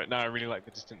 Fucking... No, I really like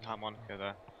the distant harmonica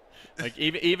there. Like,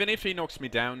 even if he knocks me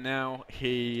down now,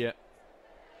 he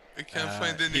I can't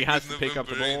find any he has good to pick up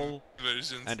the November ball,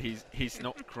 versions. and he's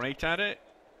not great at it.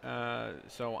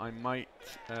 So I might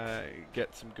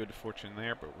get some good fortune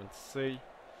there, but we'll see.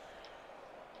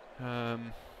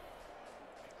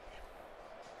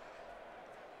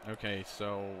 Okay,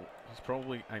 so he's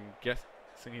probably... I'm guessing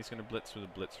he's going to blitz with a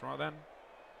Blitz Raw then,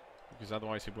 because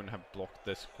otherwise he wouldn't have blocked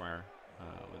this square.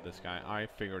 with this guy. I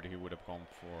figured he would have gone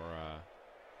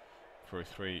for a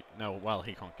 3. No, well,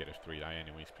 he can't get a 3 die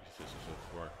anyways because this is a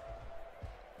 4.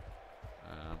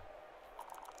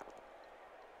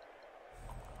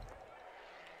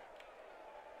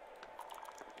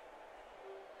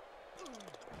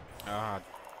 Ah,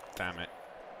 damn it.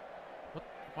 What?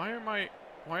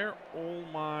 Why are all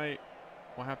my...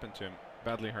 What happened to him?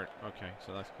 Badly hurt. Okay,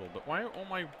 so that's cool. But why are all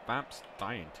my Vamps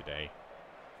dying today?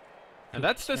 And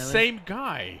that's the same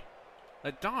guy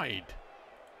that died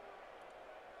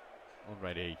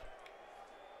already.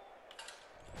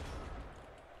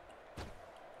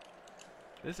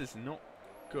 This is not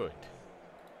good.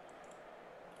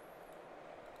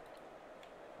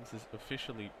 This is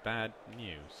officially bad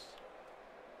news.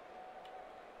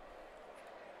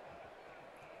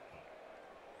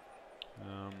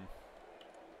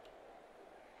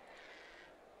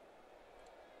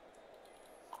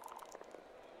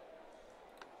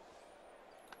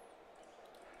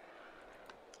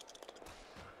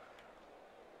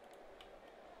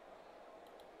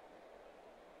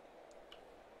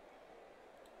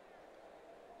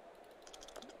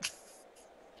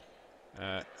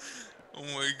 Oh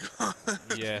my god.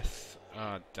 Yes.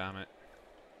 Ah, damn it.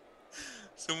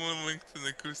 Someone linked an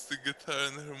acoustic guitar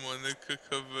and harmonica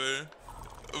cover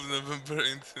of November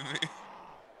into me.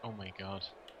 Oh my god.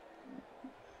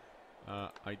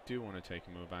 I do want to take a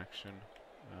move action.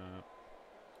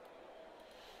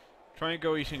 Try and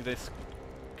go eating this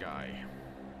guy.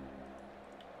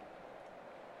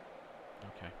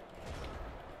 Okay.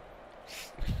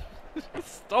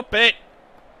 Stop it!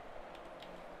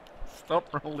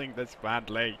 Stop rolling this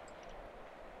badly.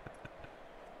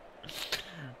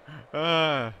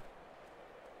 I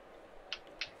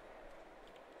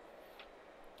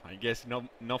guess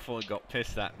Nuffle got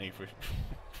pissed at me for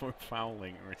for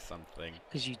fouling or something.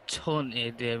 Because you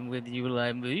taunted him when you were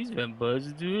like, these vampires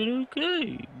are doing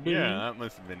okay. Yeah, that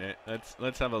must have been it.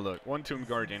 Let's have a look. 1 Tomb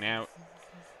Guardian out.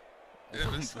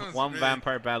 Yeah, this sounds One great.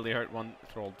 vampire badly hurt, 1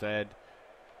 troll dead.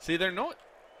 See, they're not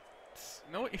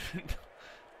even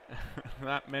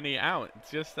that many out.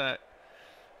 It's just that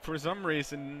for some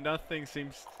reason nothing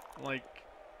seems like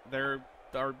there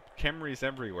are Khemris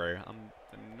everywhere. I'm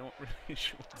not really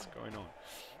sure what's going on.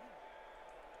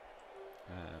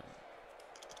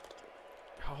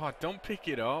 Oh, don't pick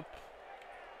it up.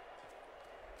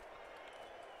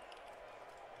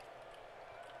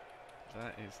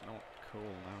 That is not cool.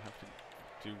 Now I have to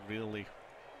do really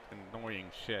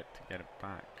annoying shit to get it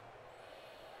back.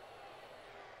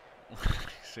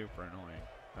 Super annoying.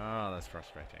 Oh, that's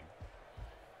frustrating.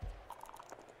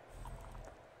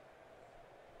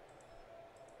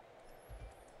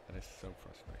 That is so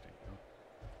frustrating. Oh.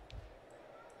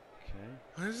 Okay.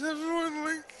 Why is everyone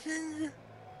linking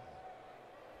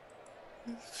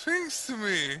things to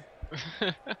me?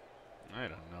 I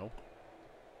don't know.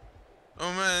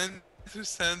 Oh man, there's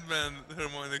Sandman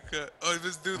harmonica. Oh,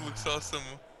 this dude looks awesome.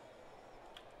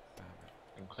 Damn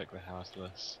it. And click the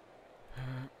houseless.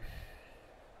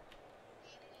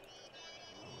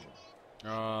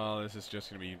 Oh, this is just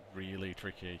gonna be really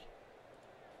tricky.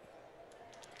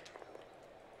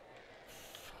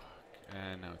 Fuck.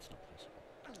 And now it's not possible.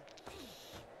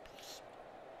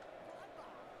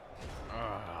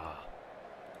 Ah.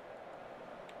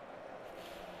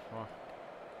 Fuck.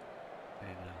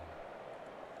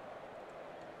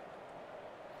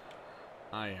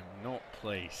 I am not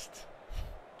placed.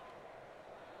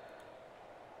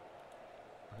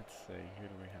 Let's see, who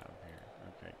do we have here?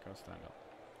 Okay, go stand up.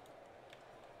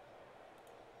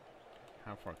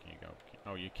 How far can you go?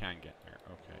 Oh, you can get there.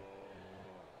 Okay.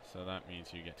 So that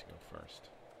means you get to go first.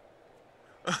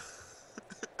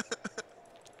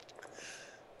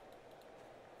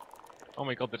 Oh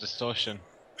my god, the distortion.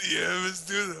 Yeah, this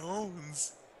dude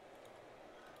owns.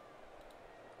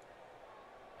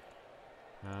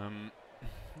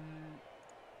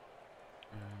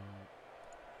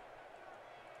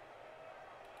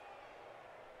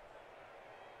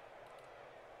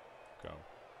 Go.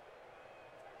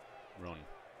 Run.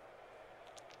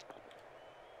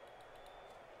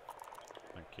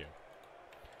 Thank you.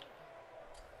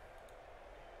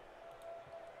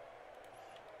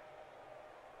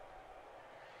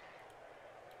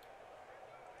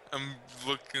 I'm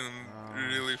looking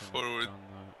really forward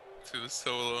to the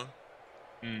solo.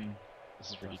 This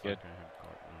is really good.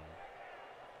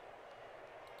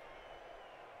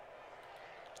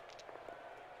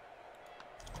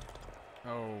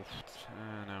 Oh,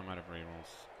 now I'm out of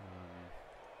rerolls.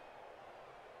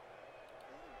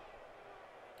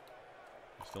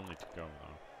 I still need to go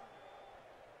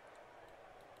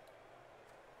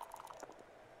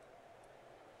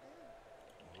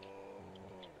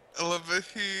though. I love that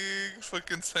he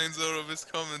fucking signs out of his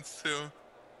comments too.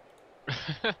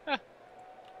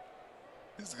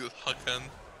 He's good, Hakan.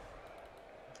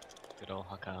 Good old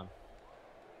Hakan.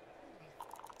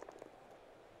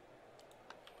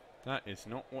 That is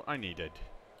not what I needed.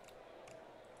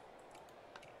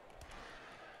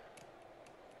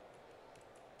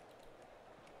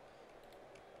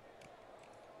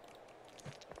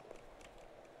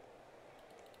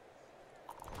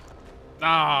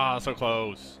 Ah, so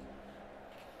close.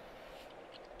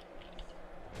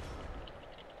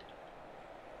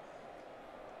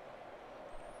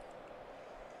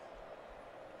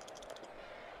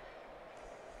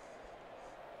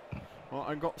 Well,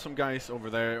 I got some guys over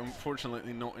there.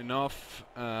 Unfortunately, not enough.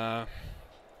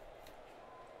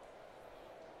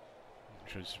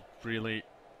 Which was really.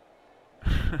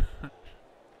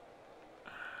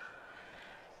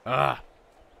 Ah.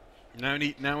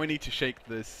 Now I need to shake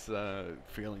this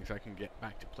feeling so I can get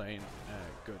back to playing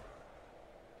good.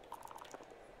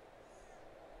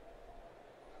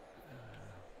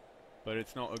 But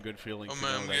it's not a good feeling Oh to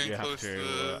man, know I'm that getting you have close to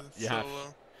to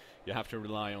solo. you have to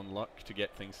rely on luck to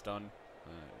get things done.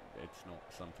 It's not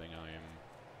something I am.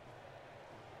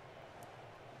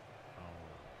 Oh,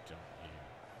 don't you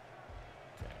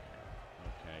dare.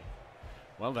 Okay.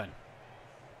 Well then.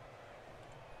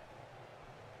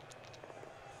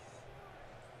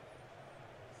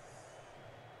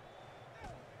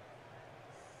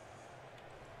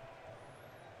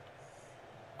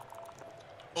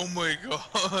 Oh my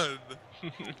god!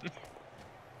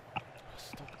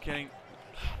 Stop getting.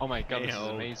 Oh my god, this is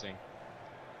Hey-ho. amazing.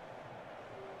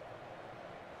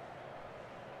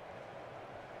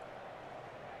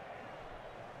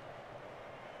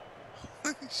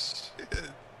 Holy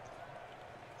shit!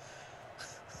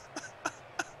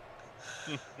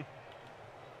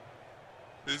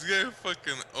 This guy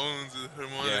fucking owns the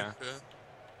harmonica.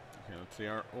 Okay, let's see.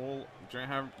 Do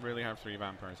I really have 3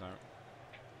 vampires out?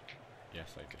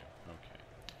 Yes, I do. Okay.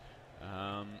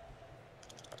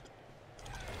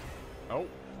 Oh,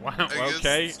 wow. I guess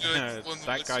Okay. it's good when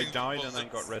That guy listening to died and then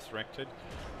got bullets. resurrected.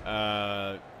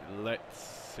 Let's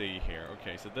see here.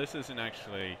 Okay, so this isn't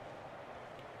actually.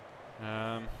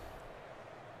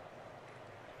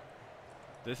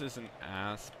 This isn't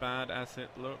as bad as it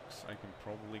looks. I can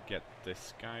probably get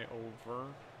this guy over.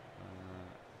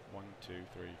 1, 2,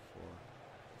 3,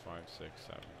 4, 5, 6,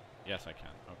 7. Yes, I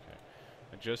can. Okay.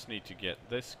 I just need to get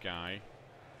this guy.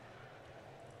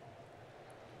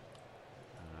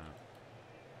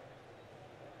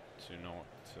 To not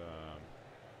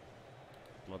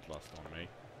bloodlust on me.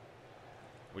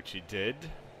 Which he did.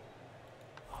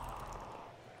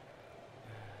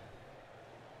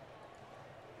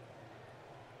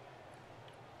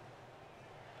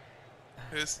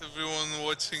 Yes, everyone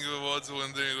watching the VODs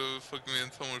wondering what the fuck me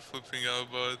and Tom are flipping out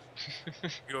about.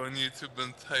 Go on YouTube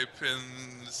and type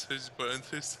in the search bar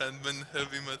enter Sandman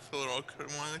Heavy Metal Rock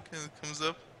Harmonica and it comes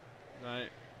up. Right.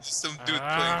 Just some dude playing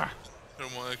Ah!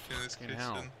 harmonica in his Fucking kitchen.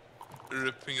 hell.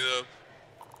 Ripping it up.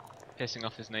 Pissing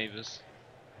off his neighbours.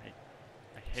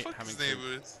 I hate Fuck having his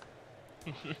neighbors.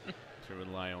 to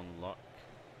rely on luck,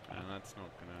 and that's not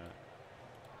gonna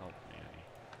help me any.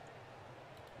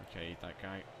 Okay, eat that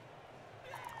guy.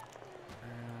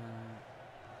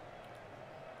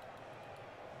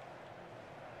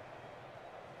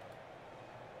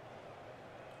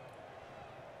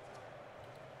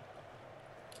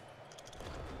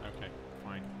 Okay,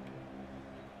 fine.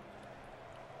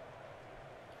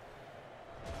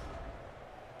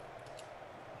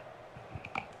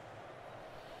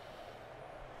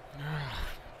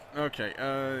 Okay,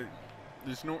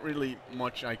 there's not really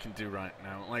much I can do right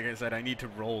now. Like I said, I need to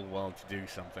roll well to do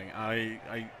something. I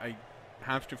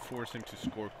have to force him to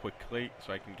score quickly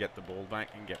so I can get the ball back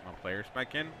and get my players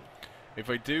back in. If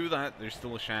I do that, there's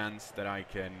still a chance that I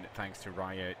can, thanks to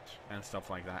Riot and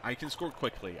stuff like that, I can score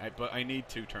quickly, but I need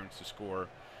 2 turns to score.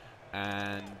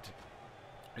 And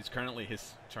it's currently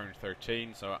his turn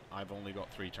 13, so I've only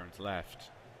got 3 turns left.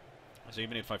 So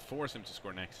even if I force him to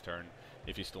score next turn,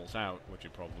 if he stalls out, which he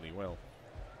probably will,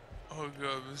 Oh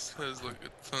god, this has like a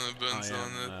ton of bends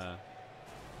on it.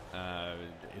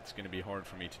 it's going to be hard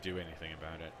for me to do anything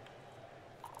about it.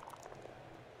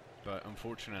 But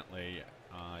unfortunately,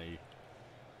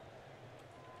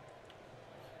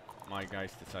 my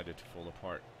guys decided to fall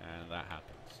apart, and that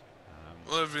happens.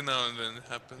 Well, every now and then it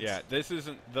happens. Yeah, this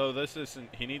isn't.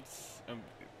 He needs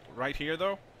right here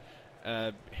though.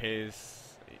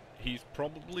 He's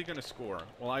probably going to score.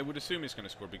 Well, I would assume he's going to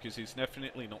score because he's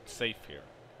definitely not safe here,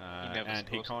 and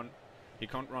he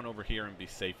can't run over here and be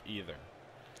safe either.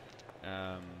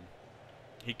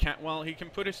 He can't. Well, he can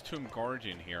put his Tomb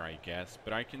Guardian here, I guess,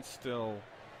 but I can still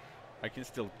I can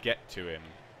still get to him,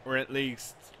 or at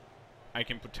least I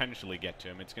can potentially get to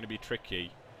him. It's going to be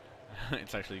tricky.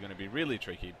 It's actually going to be really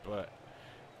tricky, but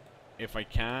if I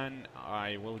can,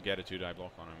 I will get a 2-die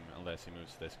block on him unless he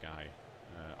moves this guy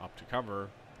up to cover,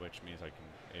 which means I can.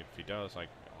 If he does,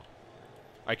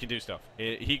 I can do stuff.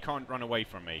 He can't run away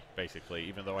from me, basically,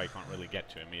 even though I can't really get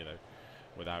to him either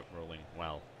without rolling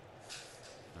well.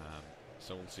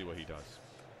 So we'll see what he does.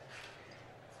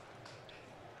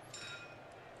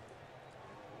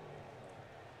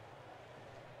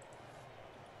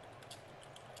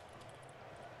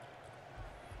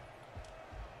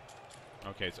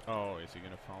 Okay, so, oh, is he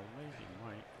gonna follow me? He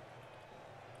might.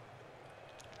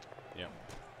 Yep.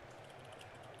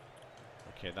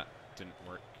 Okay, that didn't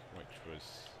work, which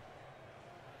was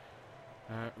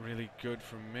really good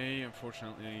for me.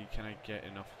 Unfortunately, can I get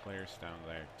enough players down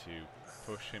there to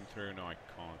push him through? No, I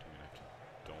can't. I'm gonna have to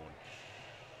dodge.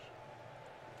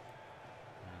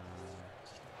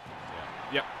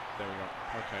 Yeah. Yep, there we go.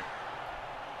 Okay.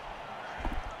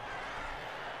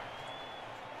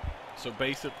 So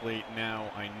basically now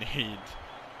I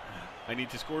need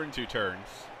to score in 2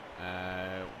 turns,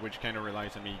 which kind of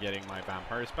relies on me getting my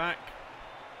vampires back.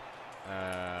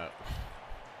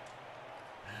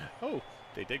 Oh,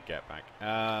 they did get back.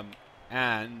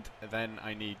 And then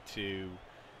I need to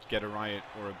get a riot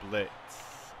or a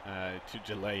blitz to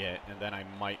delay it, and then I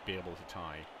might be able to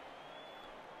tie.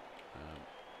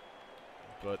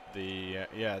 But the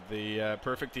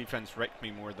perfect defense wrecked me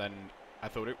more than I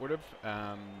thought it would have,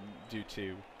 due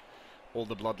to all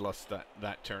the bloodlust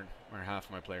that turn, where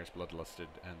half my players bloodlusted,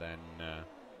 and then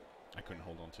I couldn't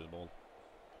hold on to the ball.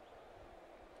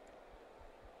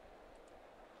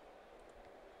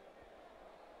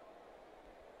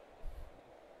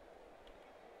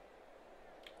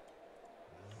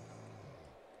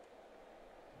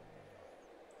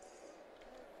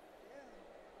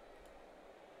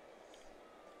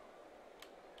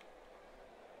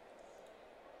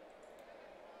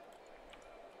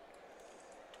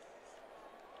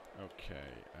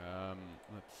 Okay,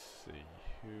 let's see,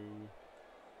 who...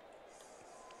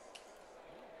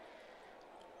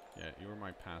 Yeah, you're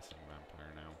my passing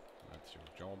vampire now, that's your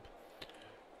job.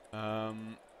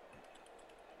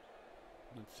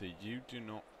 Let's see, you do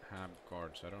not have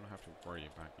guards, so I don't have to worry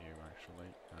about you,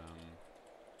 actually.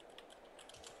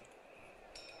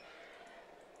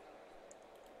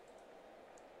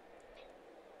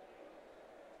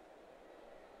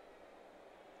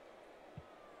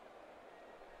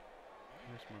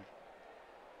 Where's my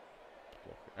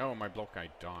block? Oh, my block guy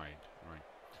died. Right.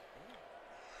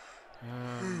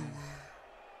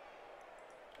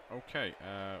 Okay,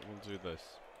 we'll do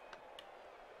this.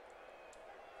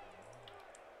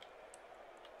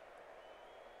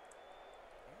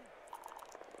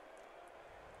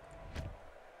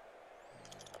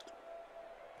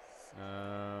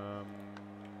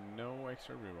 No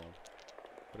extra reroll.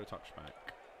 Put a touchback.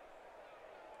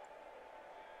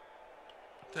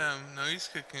 Damn, now he's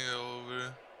kicking it all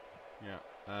over. Yeah,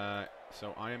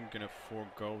 so I am gonna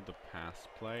forego the pass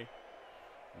play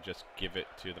and just give it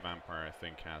to the vampire I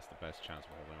think has the best chance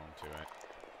of holding on to it.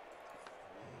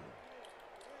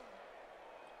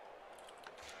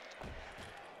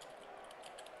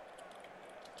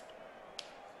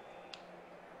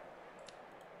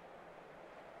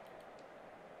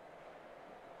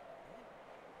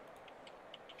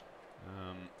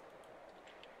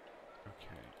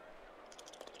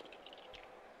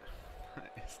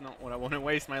 It's not what I want to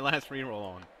waste my last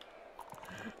reroll on.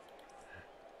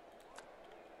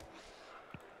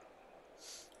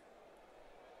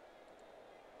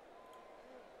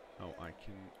 Oh, I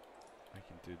can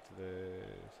do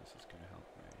this. This is gonna help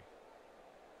me.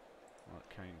 Well,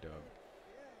 kind of.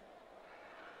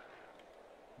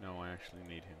 No, I actually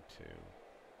need him to.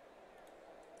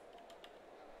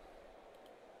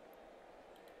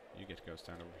 You get to go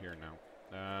stand over here now.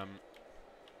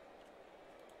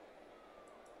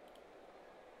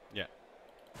 Yeah,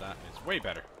 that is way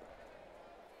better.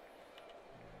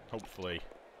 Hopefully.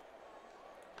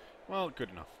 Well, good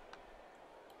enough.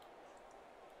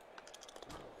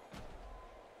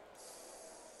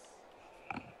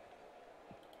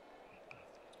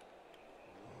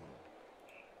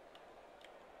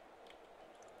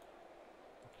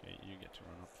 Okay, you get to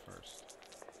run up first.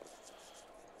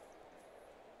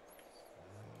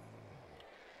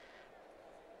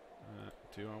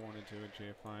 Do I want to do a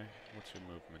GFI? What's your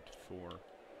movement? 4.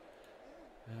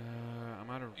 I'm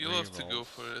out of You'll have to go rerolls.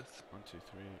 for it. 1, 2, 3,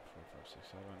 4, 5, 6,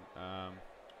 7.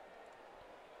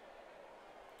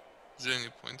 Is there any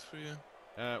point for you?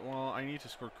 Well, I need to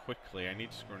score quickly. I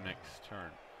need to score next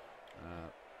turn.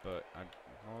 But I'd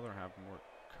rather have more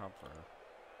cover.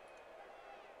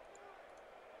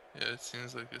 Yeah, it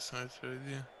seems like a smart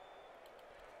idea.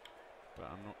 But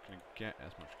I'm not going to get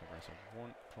as much cover as I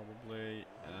want, probably.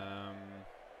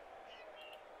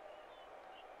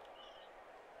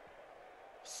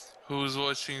 Who's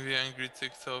watching the angry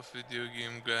TikTok video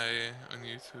game guy on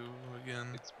YouTube again?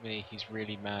 It's me. He's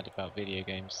really mad about video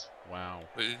games. Wow.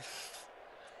 But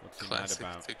What's he mad classic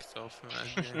about? TikTok mad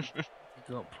guy.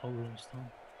 You got problems,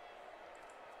 Tom.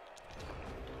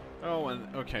 Oh,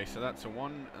 and okay, so that's a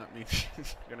 1. That means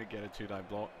he's going to get a 2-die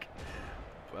block.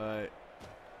 But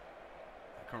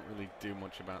I can't really do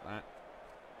much about that.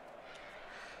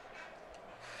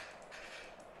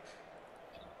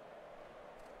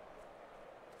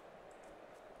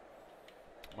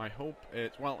 My hope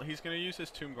is... Well, he's going to use his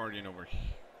Tomb Guardian over here.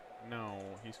 No,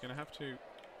 he's going to have to...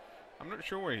 I'm not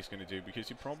sure what he's going to do, because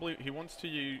he wants to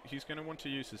use... He's going to want to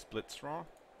use his Split Straw.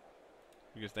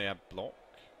 Because they have block.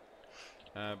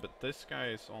 But this guy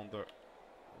is on the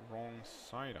wrong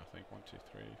side, I think. 1, 2,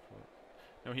 3, 4...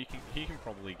 No, he can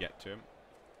probably get to him.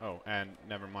 Oh, and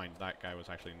never mind, that guy was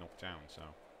actually knocked down, so...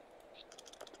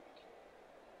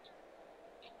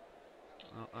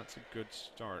 Well, that's a good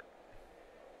start.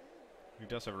 He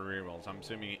does have a reroll, so I'm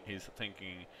assuming he's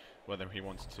thinking whether he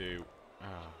wants to...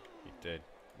 Ah, he did.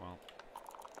 Well...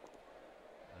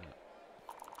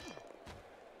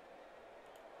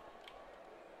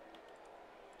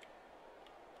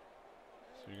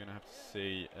 So you're gonna have to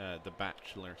see the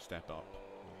Bachelor step up.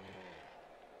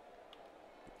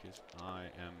 Because I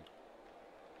am...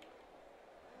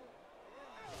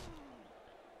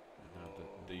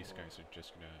 these guys are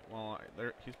just gonna... Well,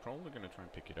 he's probably gonna try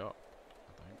and pick it up,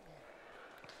 I think.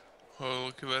 Oh,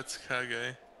 look at that Ska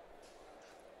guy.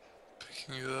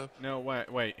 Picking it up. No,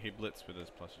 wait, he blitzed with his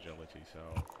plus agility, so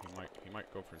he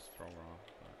might go for his throw raw,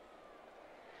 but...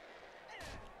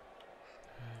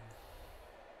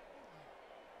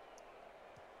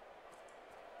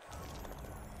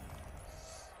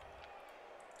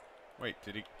 Wait,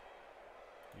 did he...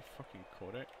 He fucking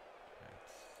caught it?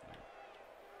 That's not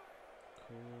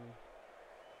cool.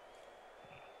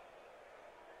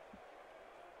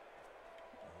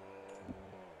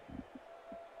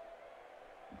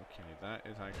 Okay, that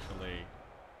is actually...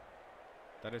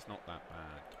 That is not that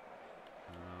bad.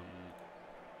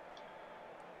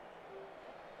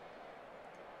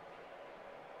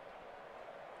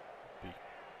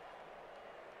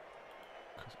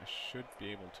 Because I should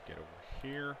be able to get over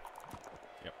here.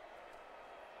 Yep.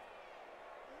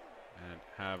 And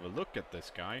have a look at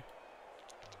this guy.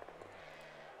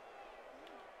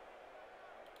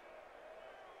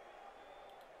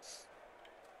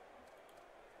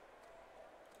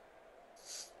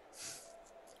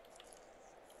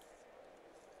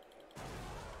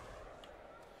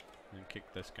 And kick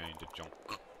this guy into junk.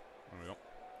 There we go.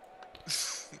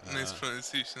 Nice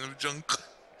pronunciation of junk.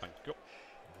 Thank you.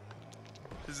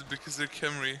 Is it because they're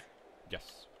Khemri?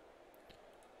 Yes.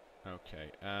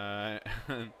 Okay.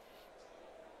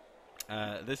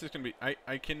 This is gonna be.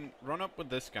 I can run up with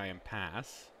this guy and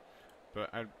pass,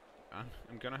 but I'm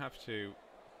gonna have to.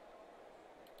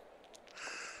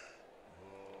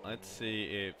 Let's see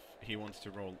if he wants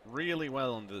to roll really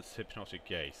well on this hypnotic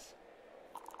gaze.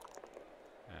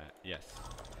 Yes.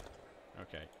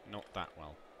 Okay, not that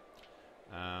well.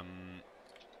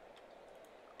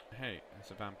 Hey, there's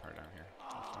a vampire down here.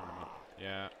 Let's fire him up.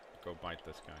 Yeah, go bite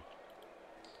this guy.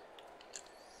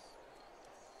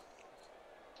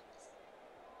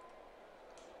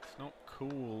 It's not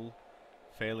cool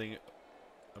failing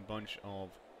a bunch of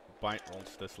bite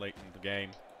rolls this late in the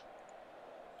game.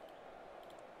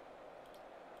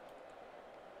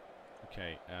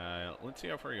 Okay, let's see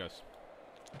how far he goes.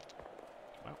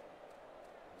 Wow.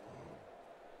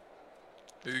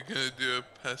 Are you gonna do a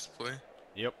pass play?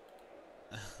 Yep.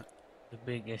 The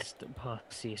biggest,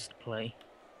 passiest play.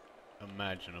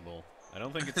 Imaginable. I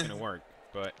don't think it's gonna work,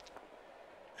 but...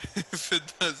 If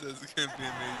it does, that's gonna be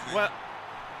amazing. Well...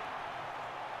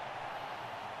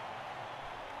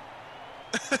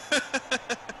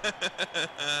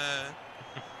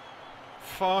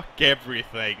 Fuck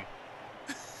everything.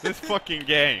 This fucking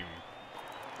game.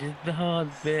 Did the hard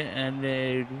bit and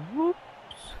then whoops.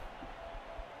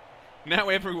 Now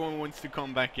everyone wants to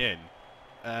come back in.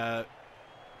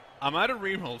 I'm out of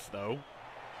rerolls though.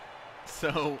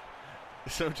 So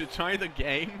to try the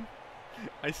game,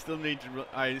 I still need to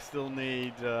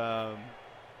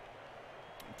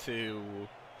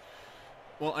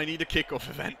well, I need a kickoff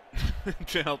event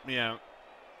to help me out.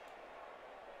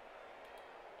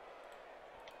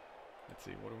 Let's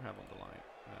see, what do we have on the line?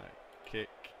 Kick.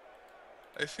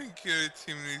 I think your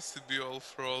team needs to be all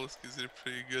for alls because they're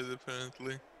pretty good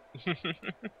apparently.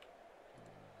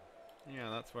 Yeah,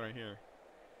 that's what I hear.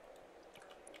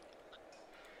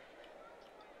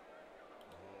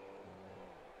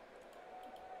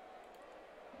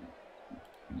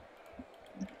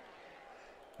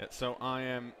 So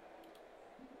I'm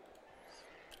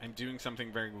doing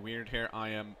something very weird here. I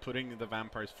am putting the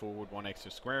vampires forward 1 extra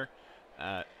square.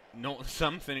 Not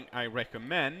something I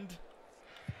recommend,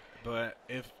 but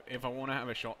if I want to have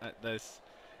a shot at this,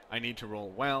 I need to roll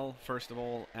well first of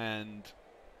all, and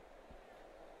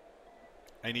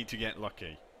I need to get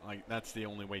lucky. Like, that's the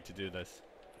only way to do this.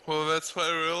 Well, that's why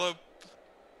I roll up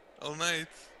all night.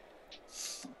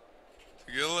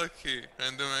 To get lucky.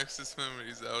 Random access memory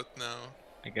is out now.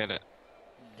 I get it.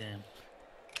 Damn.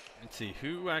 Let's see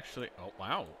who actually. Oh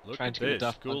wow! Look Trying at to get a this.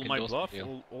 Daft School Punk my endorsement bluff.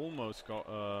 deal. Almost got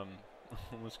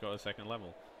almost got a second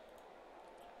level.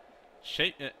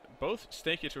 Both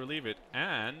Stake It or Leave It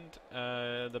and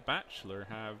the Bachelor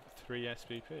have 3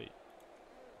 SPP.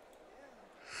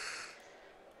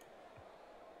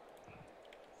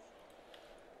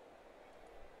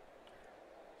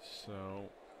 So,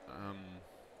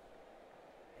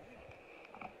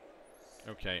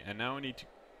 okay, and now I need to.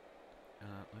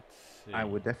 Let's see. I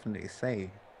would definitely say,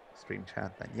 stream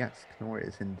chat, that yes, cKnoor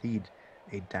is indeed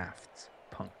a daft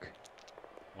punk.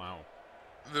 Wow.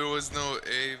 There was no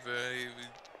A there.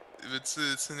 It's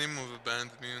the name of a band,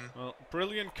 man. Well,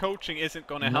 brilliant coaching isn't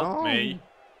going to help me,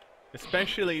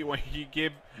 especially when you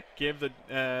give the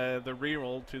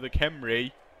reroll to the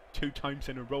Khemri 2 times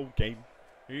in a row game.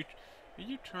 Are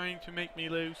you trying to make me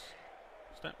lose?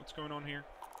 Is that what's going on here?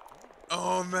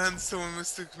 Oh man, someone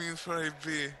mistook me for IB.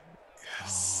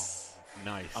 Yes. Oh,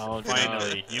 nice. Oh,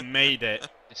 Finally, you made it.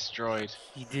 Destroyed.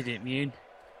 You did it, Mune.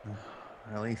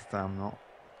 At least I'm not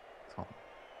Tom.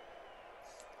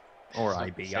 Or Not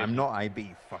IB. the I'm same. not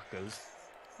IB, fuckers.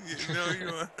 You know you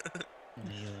are.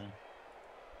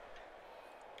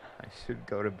 I should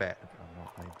go to bed, but I'm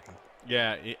not IB.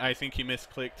 Yeah, I think he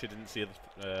misclicked. He didn't see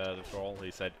the thrall. He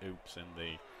said "oops" in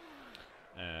the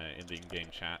in-game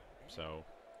chat. So,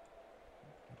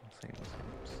 Same.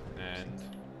 and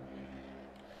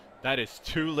that is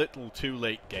too little, too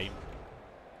late game.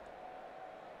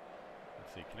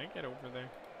 Let's see. Can I get over there?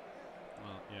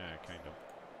 Well, yeah, kind of.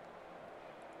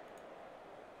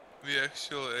 The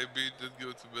actual IB did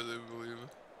go to bed, I believe.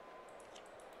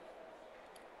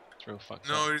 It's real fucked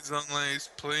No, up. he's online. He's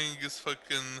playing his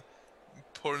fucking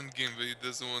porn game that he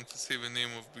doesn't want to say the name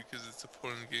of because it's a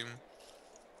porn game.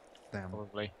 Damn.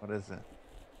 Probably. What is it?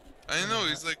 I know,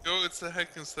 he's like, oh, it's a hack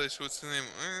and slash, what's the name?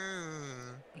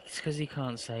 It's because he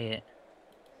can't say it.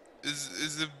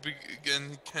 Is it big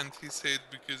again? Can't he say it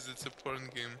because it's a porn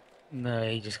game? No,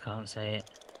 he just can't say it.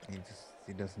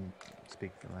 He doesn't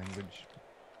speak the language.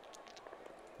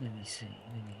 Let me see.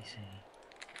 Let me see.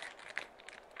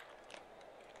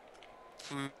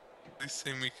 Please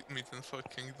say meet and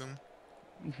fuck kingdom.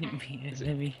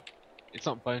 Let me. It's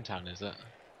not Bone Town, is it?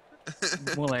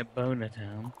 More like Boner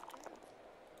Town.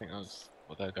 I think that's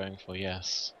what they're going for,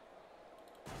 yes.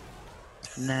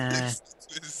 Nah, This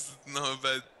is not a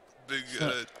bad big.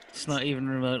 it's not even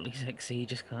remotely sexy. You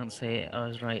just can't say it. I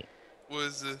was right. What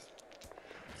is it?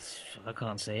 I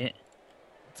can't say it.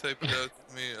 Type it out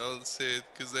to me. I'll say it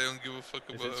because I don't give a fuck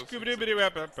Is about. it how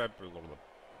Scooby-Doo?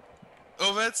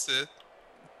 Oh, that's it.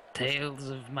 Tales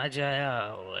of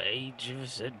Magial, Age of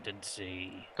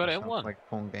Ascendancy. Got it in Sounds one. like a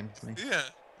porn game to me. Yeah,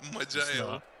 It's Magial.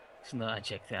 not. It's not. I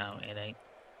checked it out. It ain't.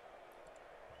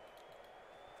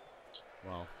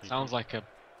 Well, Sounds like a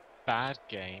bad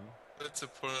game. That's a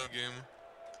porn game.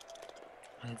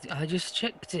 I just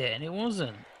checked it and it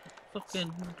wasn't.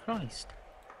 Fucking Christ.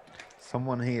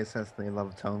 Someone here says they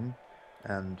love Tome,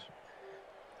 and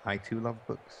I too love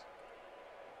books.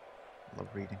 Love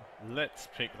reading. Let's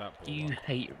pick that ball You up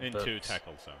hate into books.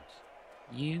 tackle zones.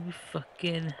 You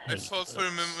fucking I hate thought books.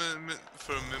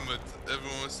 for a minute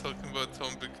everyone was talking about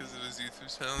Tom because of his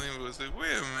YouTube channel. And it was like,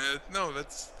 wait a minute, no,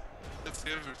 that's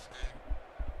everything.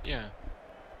 Yeah.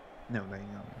 No, they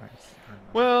are right.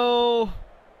 Well,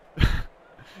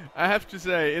 I have to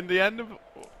say, in the end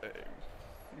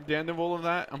of all of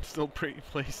that, I'm still pretty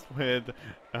pleased with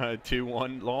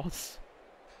 2-1 loss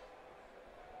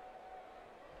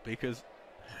because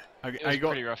It was I a got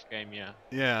pretty rough game, yeah.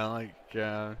 yeah, like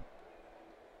Oh,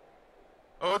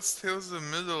 it's Tales of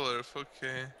Middle-earth,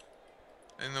 okay.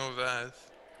 I know that.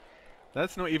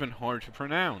 that's not even hard to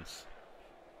pronounce.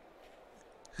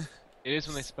 It is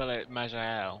when they spell it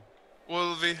Magial.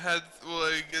 Well, I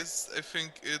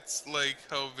think it's like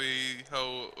how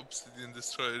Obsidian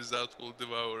destroys that will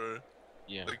devour.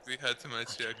 Yeah. Like, they had to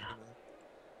match the acronym.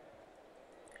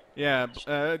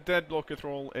 Yeah, dead blocker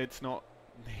roll. It's not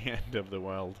the end of the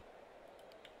world.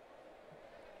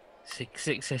 Six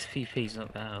SPP's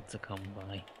not that hard to come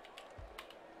by.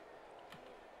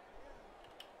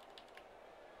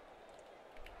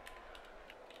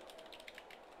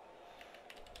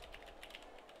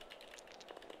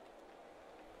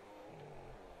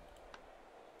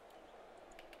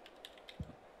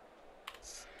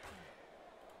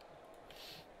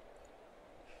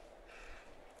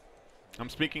 I'm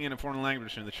speaking in a foreign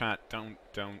language in the chat. Don't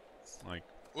like.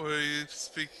 Or are you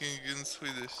speaking in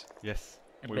Swedish? Yes.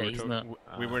 I We bet were, he's not.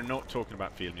 we were not talking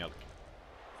about Filmjölk.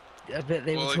 I bet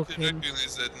they Well, were I could talking.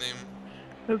 recognize that name.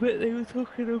 I bet they were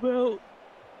talking about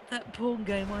that porn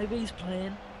game IV's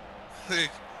playing.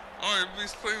 Like, oh,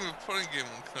 he's playing a porn game,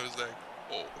 and I was like,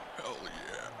 oh, hell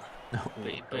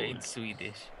yeah. But in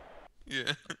Swedish,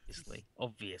 Yeah.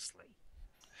 obviously.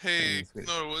 Hey, In Swedish.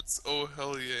 no, what's oh,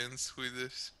 hell yeah in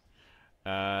Swedish?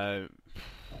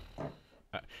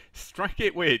 Strike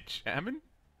it, Witch. Evan?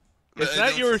 I Is that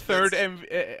don't your think third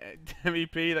that's-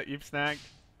 MVP that you've snagged?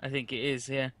 I think it is,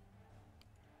 yeah.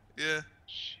 Yeah.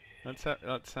 Let's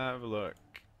have a look.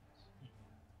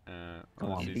 Come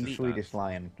let's on, see be some Swedish stats.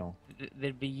 lion, no.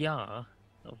 There'd be Yar,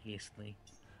 obviously.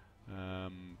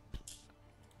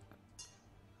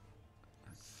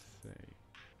 Let's see.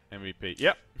 MVP.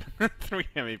 Yep, 3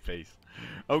 MVPs.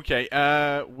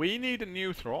 Okay. We need a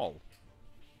new thrall.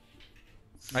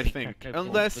 I think,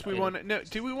 unless we want to. No,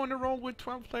 do we want to roll with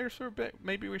 12 players for a bit?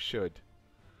 Maybe we should.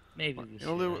 Maybe we should.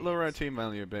 Lower our team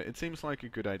value a bit. It seems like a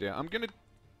good idea. I'm gonna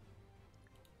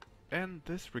end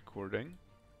this recording.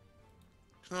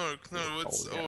 Knorr, what's Oh, yeah.